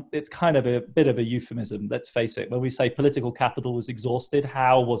down, it's kind of a bit of a euphemism, let's face it. When we say political capital was exhausted,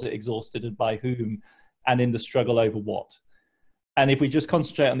 how was it exhausted and by whom, and in the struggle over what? And if we just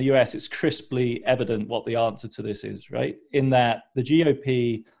concentrate on the US, it's crisply evident what the answer to this is, right? In that the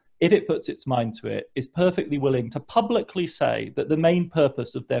GOP, if it puts its mind to it, is perfectly willing to publicly say that the main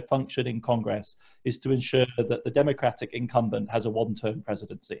purpose of their function in Congress is to ensure that the Democratic incumbent has a one-term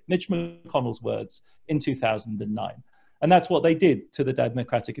presidency. Mitch McConnell's words in 2009. And that's what they did to the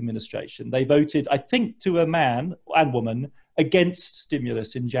Democratic administration. They voted, I think, to a man and woman against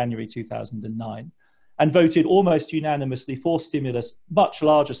stimulus in January 2009. And voted almost unanimously for stimulus, much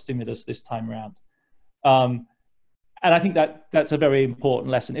larger stimulus this time around. And I think that's a very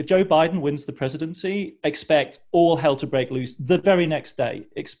important lesson. If Joe Biden wins the presidency, expect all hell to break loose the very next day.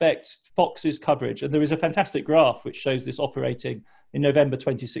 Expect Fox's coverage. And there is a fantastic graph which shows this operating in November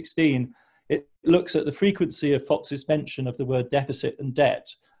 2016. It looks at the frequency of Fox's mention of the word deficit and debt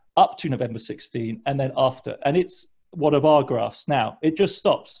up to November 16 and then after. And it's one of our graphs now. It just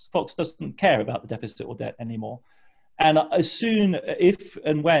stops. Fox doesn't care about the deficit or debt anymore. And as soon, if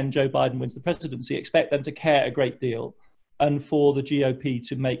and when Joe Biden wins the presidency, expect them to care a great deal and for the GOP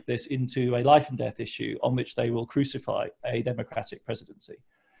to make this into a life and death issue on which they will crucify a Democratic presidency.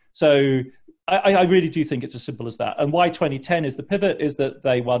 So I really do think it's as simple as that. And why 2010 is the pivot is that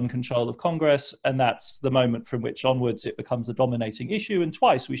they won control of Congress, and that's the moment from which onwards it becomes a dominating issue. And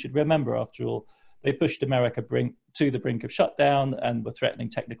twice, we should remember, after all, They pushed America to the brink of shutdown and were threatening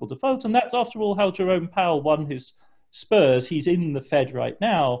technical default. And that's, after all, how Jerome Powell won his spurs. He's in the Fed right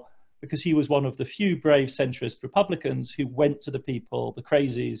now because he was one of the few brave centrist Republicans who went to the people, the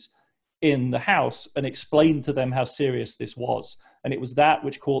crazies in the House, and explained to them how serious this was. And it was that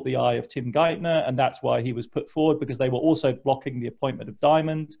which caught the eye of Tim Geithner, and that's why he was put forward, because they were also blocking the appointment of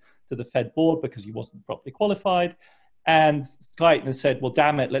Diamond to the Fed board because he wasn't properly qualified. And Geithner said, well,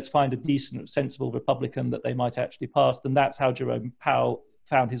 damn it, let's find a decent, sensible Republican that they might actually pass. And that's how Jerome Powell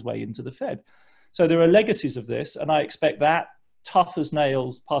found his way into the Fed. So there are legacies of this, and I expect that tough as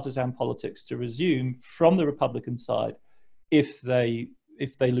nails partisan politics to resume from the Republican side if they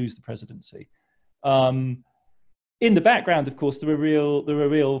lose the presidency. In the background, of course, there are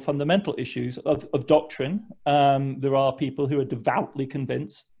real fundamental issues of doctrine. There are people who are devoutly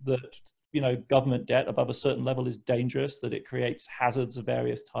convinced that government debt above a certain level is dangerous, that it creates hazards of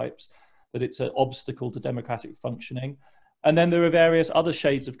various types, that it's an obstacle to democratic functioning. And then there are various other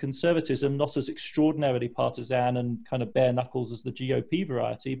shades of conservatism, not as extraordinarily partisan and kind of bare knuckles as the GOP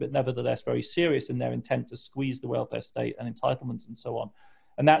variety, but nevertheless very serious in their intent to squeeze the welfare state and entitlements and so on.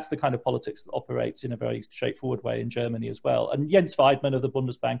 And that's the kind of politics that operates in a very straightforward way in Germany as well. And Jens Weidmann of the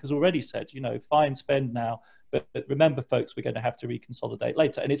Bundesbank has already said, fine, spend now, but remember, folks, we're going to have to reconsolidate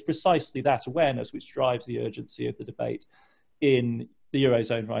later. And it's precisely that awareness which drives the urgency of the debate in the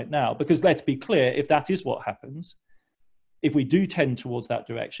Eurozone right now. Because let's be clear, if that is what happens, if we do tend towards that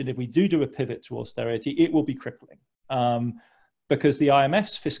direction, if we do a pivot to austerity, it will be crippling. Because the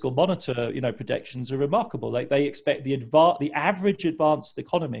IMF's fiscal monitor, projections are remarkable. Like, they expect the average advanced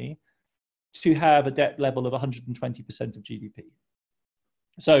economy to have a debt level of 120% of GDP.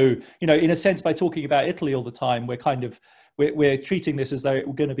 So, in a sense, by talking about Italy all the time, we're treating this as though it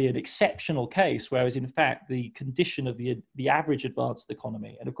were going to be an exceptional case, whereas in fact the condition of the average advanced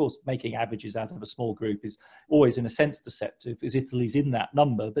economy, and of course making averages out of a small group is always in a sense deceptive, is Italy's in that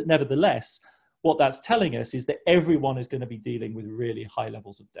number, but nevertheless, what that's telling us is that everyone is going to be dealing with really high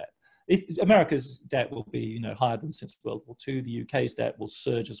levels of debt. America's debt will be, higher than since World War II. The UK's debt will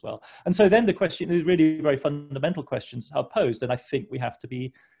surge as well. And so then the question is really very fundamental questions are posed. And I think we have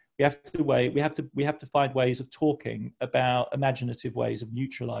to find ways of talking about imaginative ways of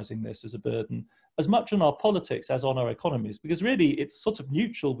neutralizing this as a burden, as much on our politics as on our economies, because really it's sort of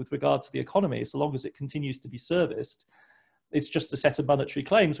neutral with regard to the economy, so long as it continues to be serviced. It's just a set of monetary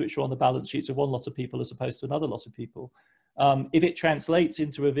claims which are on the balance sheets of one lot of people as opposed to another lot of people. If it translates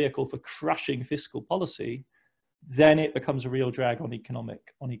into a vehicle for crushing fiscal policy, then it becomes a real drag on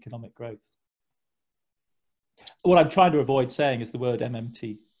economic growth. What I'm trying to avoid saying is the word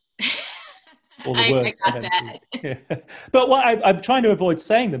MMT. Or the words I got MMT. that. Yeah. But what I'm trying to avoid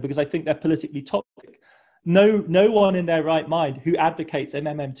saying them because I think they're politically toxic. No one in their right mind who advocates an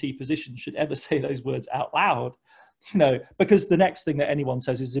MMT position should ever say those words out loud. Because the next thing that anyone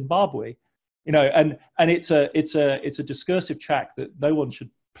says is Zimbabwe, and it's a discursive track that no one should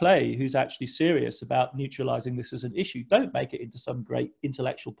play who's actually serious about neutralizing this as an issue. Don't make it into some great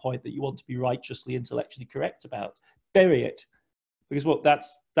intellectual point that you want to be righteously intellectually correct about. Bury it, because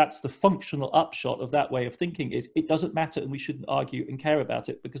that's the functional upshot of that way of thinking is it doesn't matter and we shouldn't argue and care about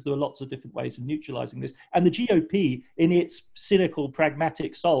it because there are lots of different ways of neutralizing this. And the GOP, in its cynical,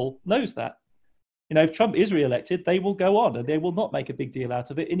 pragmatic soul, knows that. If Trump is re-elected, they will go on and they will not make a big deal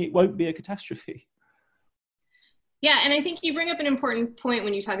out of it and it won't be a catastrophe. Yeah, and I think you bring up an important point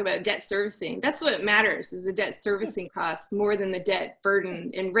when you talk about debt servicing. That's what matters, is the debt servicing costs more than the debt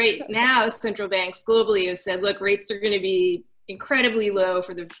burden. And right now, central banks globally have said, look, rates are going to be incredibly low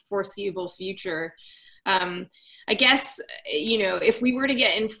for the foreseeable future. I guess, if we were to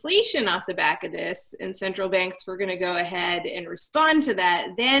get inflation off the back of this and central banks were going to go ahead and respond to that,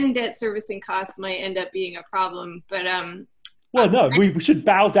 then debt servicing costs might end up being a problem. But well, no, we should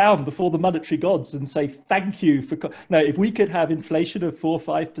bow down before the monetary gods and say thank you for. No, if we could have inflation of 4 or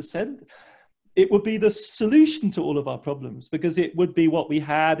 5%, it would be the solution to all of our problems, because it would be what we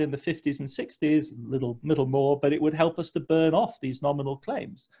had in the 50s and 60s, little more, but it would help us to burn off these nominal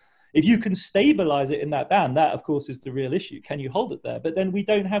claims. If you can stabilize it in that band, that of course is the real issue. Can you hold it there? But then we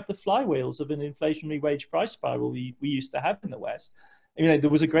don't have the flywheels of an inflationary wage price spiral we used to have in the West. There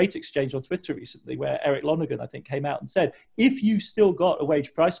was a great exchange on Twitter recently where Eric Lonergan, I think, came out and said, if you still got a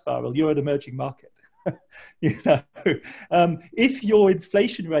wage price spiral, you're an emerging market. If your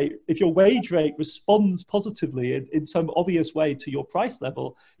inflation rate, if your wage rate responds positively in some obvious way to your price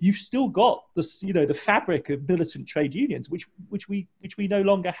level, you've still got this, the fabric of militant trade unions, which we no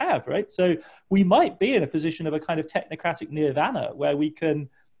longer have, right? So we might be in a position of a kind of technocratic nirvana where we can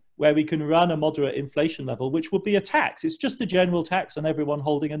run a moderate inflation level, which would be a tax. It's just a general tax on everyone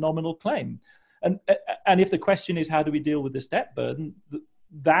holding a nominal claim. And if the question is, how do we deal with this debt burden?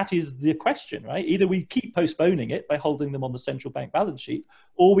 That is the question, right? Either we keep postponing it by holding them on the central bank balance sheet,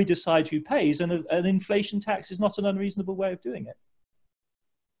 or we decide who pays, and an inflation tax is not an unreasonable way of doing it.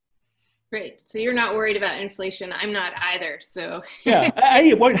 Great. So you're not worried about inflation. I'm not either. So yeah,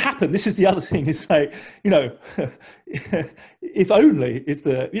 it won't happen. This is the other thing. Is like, if only is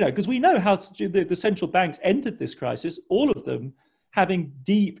the, because we know how the central banks entered this crisis, all of them having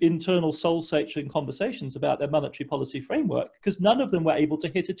deep internal soul-searching conversations about their monetary policy framework, because none of them were able to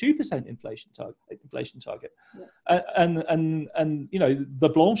hit a 2% inflation target. Yeah. And the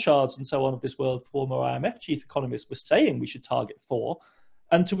Blanchards and so on of this world, former IMF chief economists, were saying we should target 4%,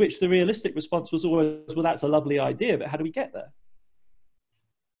 and to which the realistic response was always, well, that's a lovely idea, but how do we get there?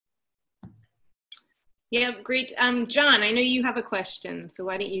 Yeah, great. John, I know you have a question, so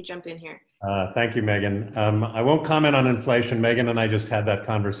why don't you jump in here? Thank you, Megan. I won't comment on inflation. Megan and I just had that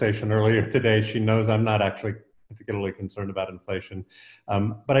conversation earlier today. She knows I'm not actually particularly concerned about inflation.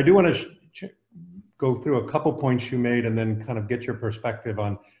 But I do want to go through a couple points you made and then kind of get your perspective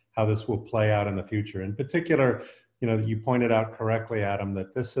on how this will play out in the future. In particular, you pointed out correctly, Adam,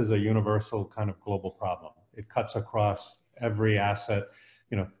 that this is a universal kind of global problem. It cuts across every asset,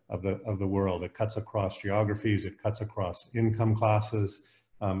 of the world. It cuts across geographies. It cuts across income classes.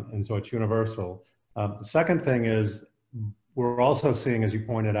 And so it's universal. The second thing is we're also seeing, as you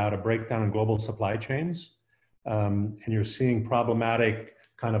pointed out, a breakdown in global supply chains. And you're seeing problematic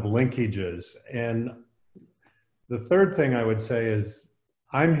kind of linkages. And the third thing I would say is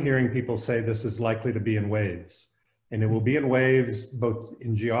I'm hearing people say this is likely to be in waves. And it will be in waves both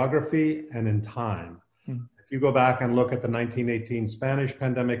in geography and in time. If you go back and look at the 1918 Spanish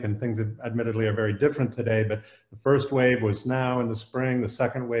pandemic, and things admittedly are very different today, but the first wave was now in the spring, the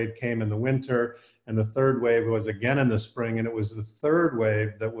second wave came in the winter, and the third wave was again in the spring, and it was the third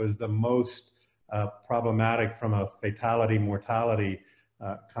wave that was the most problematic from a fatality, mortality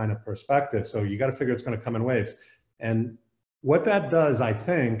kind of perspective. So you got to figure it's going to come in waves. And what that does, I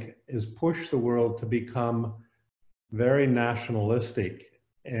think, is push the world to become very nationalistic.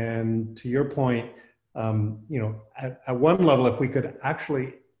 And to your point, at one level, if we could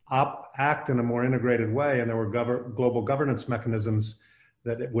actually act in a more integrated way and there were global governance mechanisms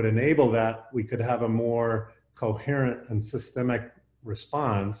that it would enable that, we could have a more coherent and systemic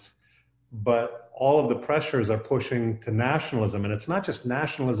response. But all of the pressures are pushing to nationalism. And it's not just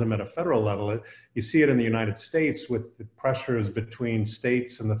nationalism at a federal level. You see it in the United States with the pressures between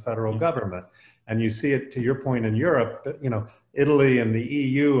states and the federal government. And you see it, to your point, in Europe, Italy and the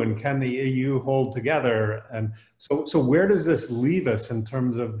EU, and can the EU hold together? And so where does this leave us in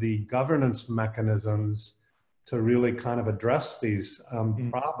terms of the governance mechanisms to really kind of address these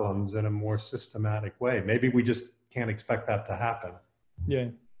problems in a more systematic way? Maybe we just can't expect that to happen. Yeah.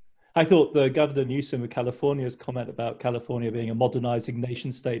 I thought the Governor Newsom of California's comment about California being a modernizing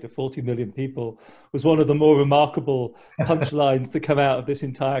nation state of 40 million people was one of the more remarkable punchlines to come out of this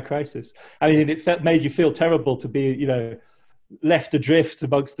entire crisis. I mean, it made you feel terrible to be, left adrift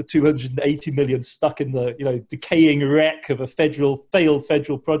amongst the 280 million stuck in the, decaying wreck of a failed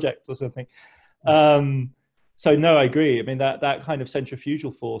federal project or something. So no, I agree. I mean, that kind of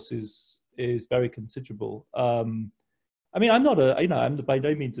centrifugal force is very considerable. I mean, I'm by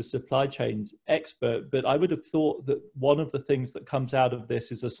no means a supply chains expert, but I would have thought that one of the things that comes out of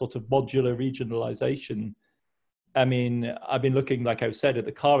this is a sort of modular regionalization. I mean, I've been looking, like I said, at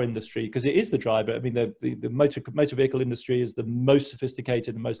the car industry, because it is the driver. I mean, the motor vehicle industry is the most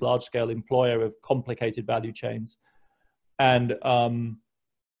sophisticated and most large-scale employer of complicated value chains. And, the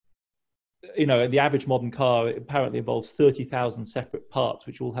average modern car apparently involves 30,000 separate parts,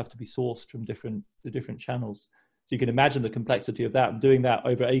 which all have to be sourced from the different channels. So you can imagine the complexity of that, and doing that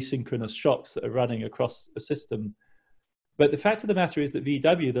over asynchronous shocks that are running across a system. But the fact of the matter is that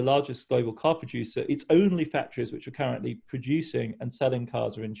VW, the largest global car producer, its only factories which are currently producing and selling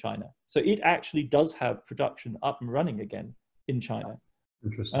cars are in China. So it actually does have production up and running again in China.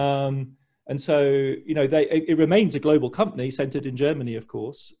 Interesting. And so, it remains a global company centered in Germany, of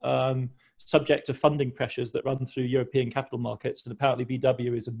course, subject to funding pressures that run through European capital markets. And apparently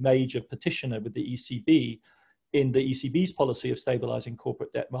VW is a major petitioner with the ECB in the ECB's policy of stabilizing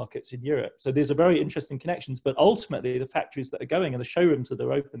corporate debt markets in Europe. So there's a very interesting connections, but ultimately the factories that are going and the showrooms that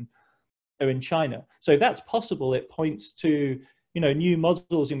are open are in China. So if that's possible, it points to, new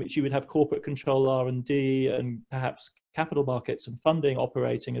models in which you would have corporate control R&D and perhaps capital markets and funding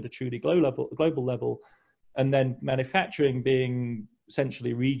operating at a truly global level, and then manufacturing being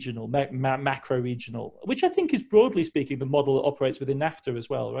essentially regional, macro regional, which I think is broadly speaking the model that operates within NAFTA as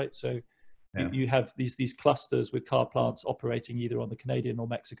well, right? So Yeah. You have these clusters with car plants operating either on the Canadian or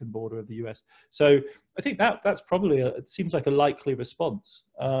Mexican border of the US. So I think that's probably it seems like a likely response.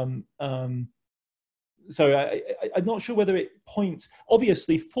 So I'm not sure whether it points,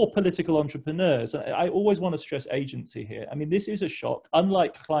 obviously for political entrepreneurs, I always want to stress agency here. I mean, this is a shock.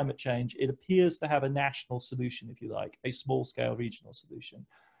 Unlike climate change, it appears to have a national solution, if you like, a small scale regional solution.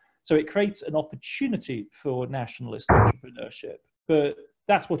 So it creates an opportunity for nationalist entrepreneurship, but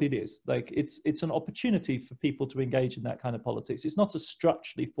that's what it is. Like it's an opportunity for people to engage in that kind of politics. It's not a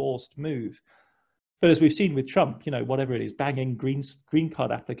structurally forced move. But as we've seen with Trump, you know, whatever it is, banging green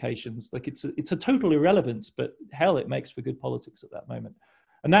card applications, like it's a total irrelevance, but hell, it makes for good politics at that moment.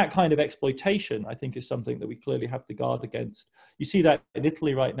 And that kind of exploitation, I think, is something that we clearly have to guard against. You see that in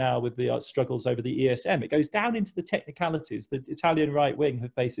Italy right now with the struggles over the ESM. It goes down into the technicalities. The Italian right wing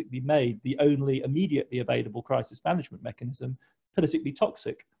have basically made the only immediately available crisis management mechanism politically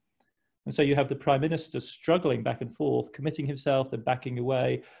toxic. And so you have the prime minister struggling back and forth, committing himself and backing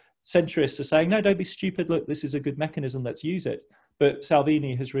away. Centrists are saying, no, don't be stupid. Look, this is a good mechanism. Let's use it. But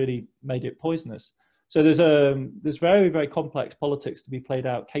Salvini has really made it poisonous. So there's very, very complex politics to be played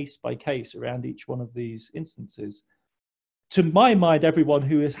out case by case around each one of these instances. To my mind, everyone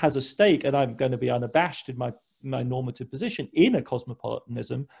who has a stake, and I'm going to be unabashed in my normative position in a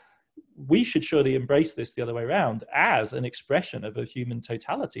cosmopolitanism, we should surely embrace this the other way around as an expression of a human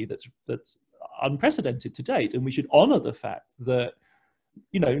totality that's unprecedented to date. And we should honor the fact that,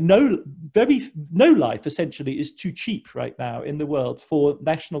 you know, no life essentially is too cheap right now in the world for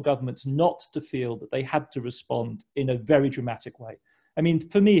national governments not to feel that they had to respond in a very dramatic way. I mean,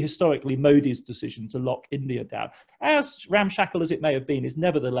 for me, historically, Modi's decision to lock India down, as ramshackle as it may have been, is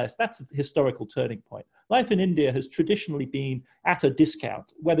nevertheless, that's a historical turning point. Life in India has traditionally been at a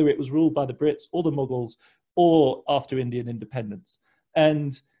discount, whether it was ruled by the Brits or the Mughals or after Indian independence.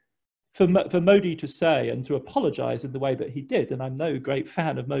 And for Modi to say and to apologize in the way that he did, and I'm no great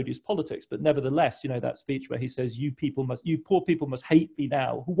fan of Modi's politics, but nevertheless, you know, that speech where he says, you poor people must hate me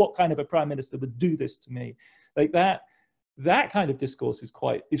now. What kind of a prime minister would do this to me? Like that kind of discourse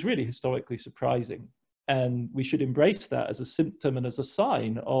is really historically surprising. And we should embrace that as a symptom and as a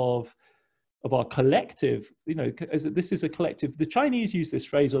sign of our collective, you know, this is a collective. The Chinese use this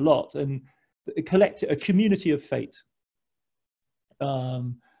phrase a lot, and a community of fate.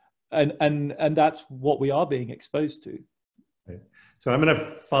 And that's what we are being exposed to. Right. So I'm going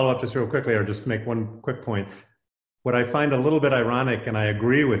to follow up just real quickly, or just make one quick point. What I find a little bit ironic, and I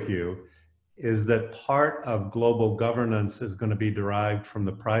agree with you, is that part of global governance is going to be derived from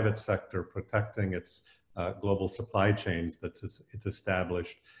the private sector protecting its global supply chains that's it's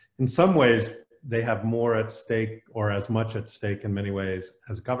established. In some ways, they have more at stake, or as much at stake in many ways,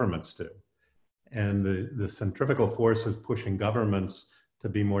 as governments do. And the centrifugal force is pushing governments to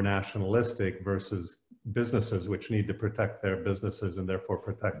be more nationalistic versus businesses, which need to protect their businesses and therefore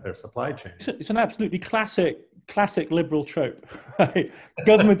protect their supply chains. It's an absolutely classic liberal trope, right?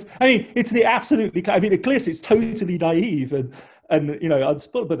 Governments, I mean, it's the absolutely, I mean, clearly it's totally naive and you know,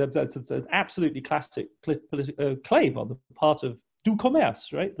 unspoiled, but that's an absolutely classic claim on the part of du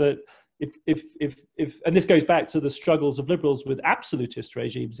commerce, right? That if and this goes back to the struggles of liberals with absolutist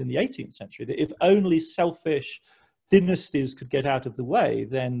regimes in the 18th century, that if only selfish dynasties could get out of the way,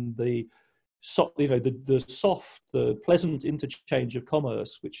 then the pleasant interchange of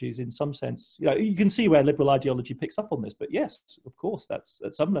commerce, which is in some sense, you know, you can see where liberal ideology picks up on this, but yes, of course, that's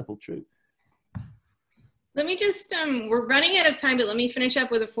at some level true. Let me just, we're running out of time, but let me finish up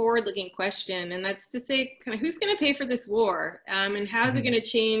with a forward-looking question, and that's to say, kind of, who's going to pay for this war, and how is it going to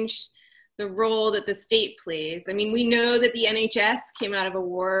change the role that the state plays? I mean, we know that the NHS came out of a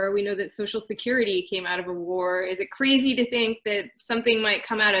war. We know that Social Security came out of a war. Is it crazy to think that something might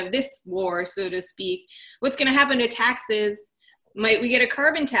come out of this war, so to speak? What's going to happen to taxes? Might we get a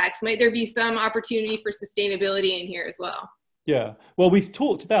carbon tax? Might there be some opportunity for sustainability in here as well? Yeah, well, we've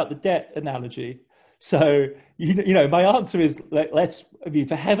talked about the debt analogy. So, you know, my answer is let's, I mean,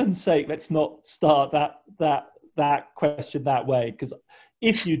 for heaven's sake, let's not start that question that way, because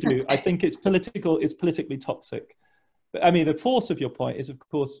if you do, I think it's politically toxic. But I mean, the force of your point is, of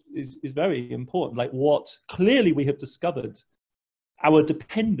course, is very important. Like, what clearly we have discovered our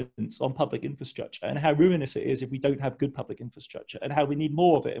dependence on public infrastructure and how ruinous it is if we don't have good public infrastructure, and how we need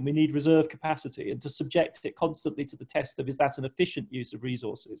more of it, and we need reserve capacity, and to subject it constantly to the test of, is that an efficient use of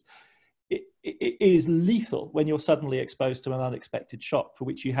resources? It is lethal when you're suddenly exposed to an unexpected shock for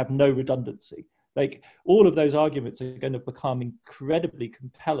which you have no redundancy. Like, all of those arguments are going to become incredibly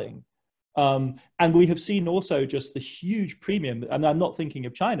compelling. And we have seen also just the huge premium, and I'm not thinking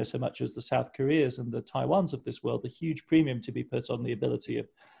of China so much as the South Koreas and the Taiwans of this world, the huge premium to be put on the ability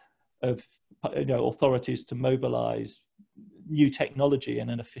of authorities to mobilize new technology in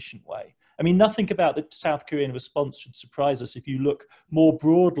an efficient way. I mean, nothing about the South Korean response should surprise us if you look more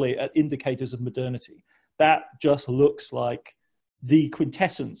broadly at indicators of modernity. That just looks like the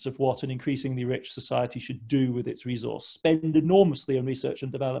quintessence of what an increasingly rich society should do with its resource. Spend enormously on research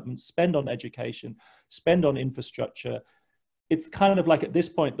and development, spend on education, spend on infrastructure. It's kind of like at this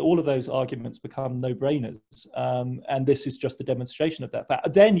point, all of those arguments become no-brainers. And this is just a demonstration of that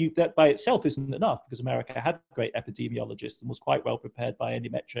fact. Then that by itself isn't enough, because America had great epidemiologists and was quite well prepared by any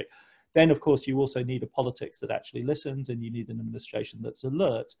metric. Then, of course, you also need a politics that actually listens, and you need an administration that's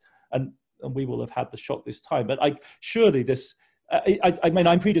alert. And we will have had the shock this time. But surely this, I mean,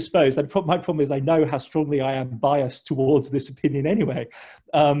 I'm predisposed. My problem is I know how strongly I am biased towards this opinion anyway.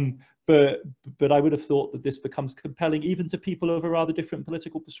 But I would have thought that this becomes compelling even to people of a rather different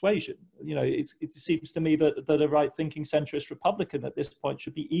political persuasion. You know, it seems to me that a right-thinking centrist Republican at this point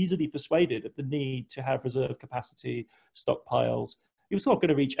should be easily persuaded of the need to have reserve capacity, stockpiles. It's not going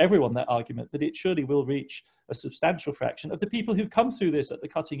to reach everyone, that argument, but it surely will reach a substantial fraction of the people who've come through this at the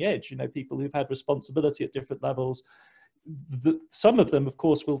cutting edge, you know, people who've had responsibility at different levels. Some of them, of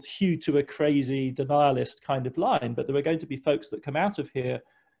course, will hew to a crazy denialist kind of line, but there are going to be folks that come out of here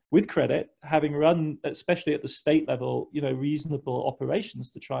with credit, having run, especially at the state level, you know, reasonable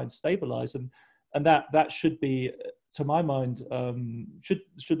operations to try and stabilize. And that should be, to my mind, should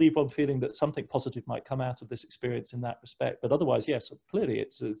leave one feeling that something positive might come out of this experience in that respect. But otherwise, yes, clearly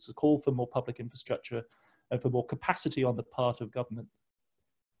it's a call for more public infrastructure and for more capacity on the part of government.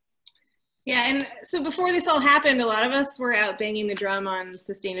 Yeah, and so before this all happened, a lot of us were out banging the drum on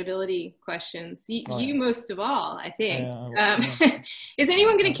sustainability questions. You most of all, I think. Is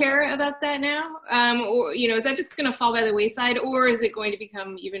anyone going to care about that now? Or, you know, is that just going to fall by the wayside, or is it going to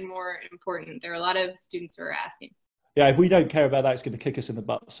become even more important? There are a lot of students who are asking. Yeah, if we don't care about that, it's going to kick us in the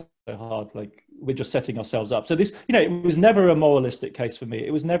butt so hard. Like, we're just setting ourselves up. So this, you know, it was never a moralistic case for me.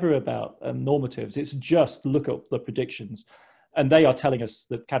 It was never about normatives. It's just look at the predictions. And they are telling us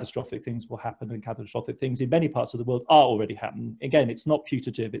that catastrophic things will happen, and catastrophic things in many parts of the world are already happening. Again, it's not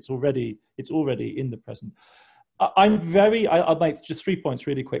putative. It's already in the present. I'll make just 3 points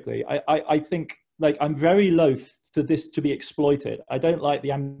really quickly. I think, like, I'm very loath for this to be exploited. I don't like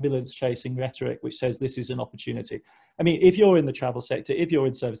the ambulance chasing rhetoric which says this is an opportunity. I mean, if you're in the travel sector, if you're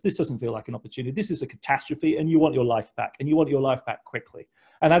in service, this doesn't feel like an opportunity. This is a catastrophe, and you want your life back, and you want your life back quickly.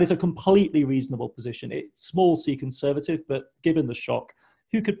 And that is a completely reasonable position. It's small c conservative, but given the shock,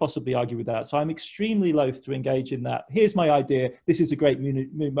 who could possibly argue with that? So I'm extremely loath to engage in that. Here's my idea. This is a great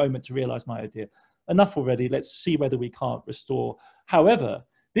moment to realize my idea. Enough already. Let's see whether we can't restore. However,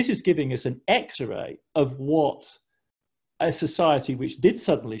 this is giving us an X-ray of what a society which did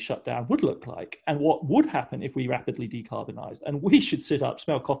suddenly shut down would look like, and what would happen if we rapidly decarbonized. And we should sit up,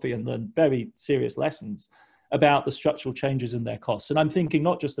 smell coffee, and learn very serious lessons about the structural changes in their costs. And I'm thinking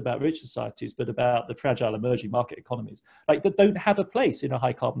not just about rich societies, but about the fragile emerging market economies, like, that don't have a place in a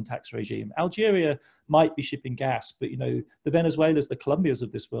high carbon tax regime. Algeria might be shipping gas, but, you know, the Venezuelas, the Colombias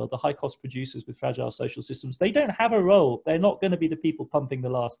of this world, the high cost producers with fragile social systems, they don't have a role. They're not going to be the people pumping the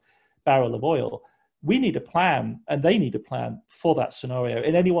last barrel of oil. We need a plan, and they need a plan for that scenario.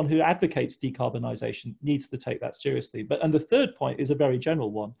 And anyone who advocates decarbonization needs to take that seriously. And the third point is a very general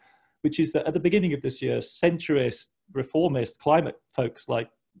one, which is that at the beginning of this year, centrist, reformist climate folks,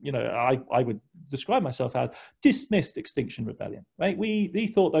 like, you know, I would describe myself as, dismissed Extinction Rebellion, right?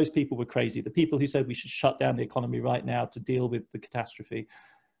 We thought those people were crazy, the people who said we should shut down the economy right now to deal with the catastrophe.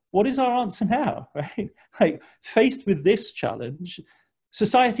 What is our answer now, right? Like, faced with this challenge,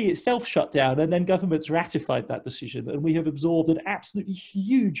 society itself shut down, and then governments ratified that decision, and we have absorbed an absolutely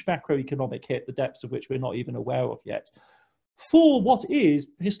huge macroeconomic hit, the depths of which we're not even aware of yet, for what is,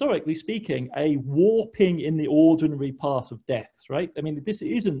 historically speaking, a warping in the ordinary path of death, right? I mean, this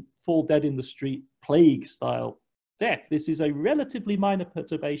isn't fall dead in the street plague style death. This is a relatively minor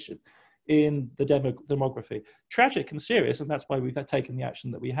perturbation in the demography. Tragic and serious, and that's why we've taken the action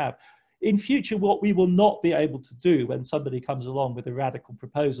that we have. In future, what we will not be able to do when somebody comes along with a radical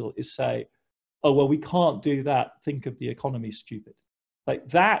proposal is say, oh, well, we can't do that. Think of the economy, stupid. Like,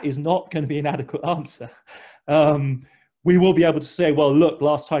 that is not going to be an adequate answer. We will be able to say, well, look,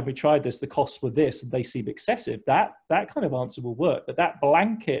 last time we tried this, the costs were this, and they seem excessive. That kind of answer will work. But that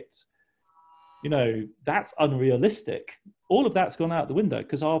blanket, you know, that's unrealistic. All of that's gone out the window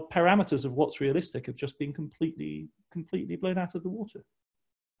because our parameters of what's realistic have just been completely blown out of the water.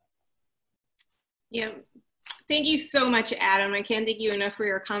 Yeah. Thank you so much, Adam. I can't thank you enough for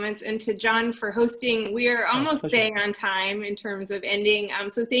your comments, and to John for hosting. We are almost bang on time in terms of ending.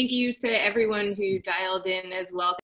 So thank you to everyone who dialed in as well.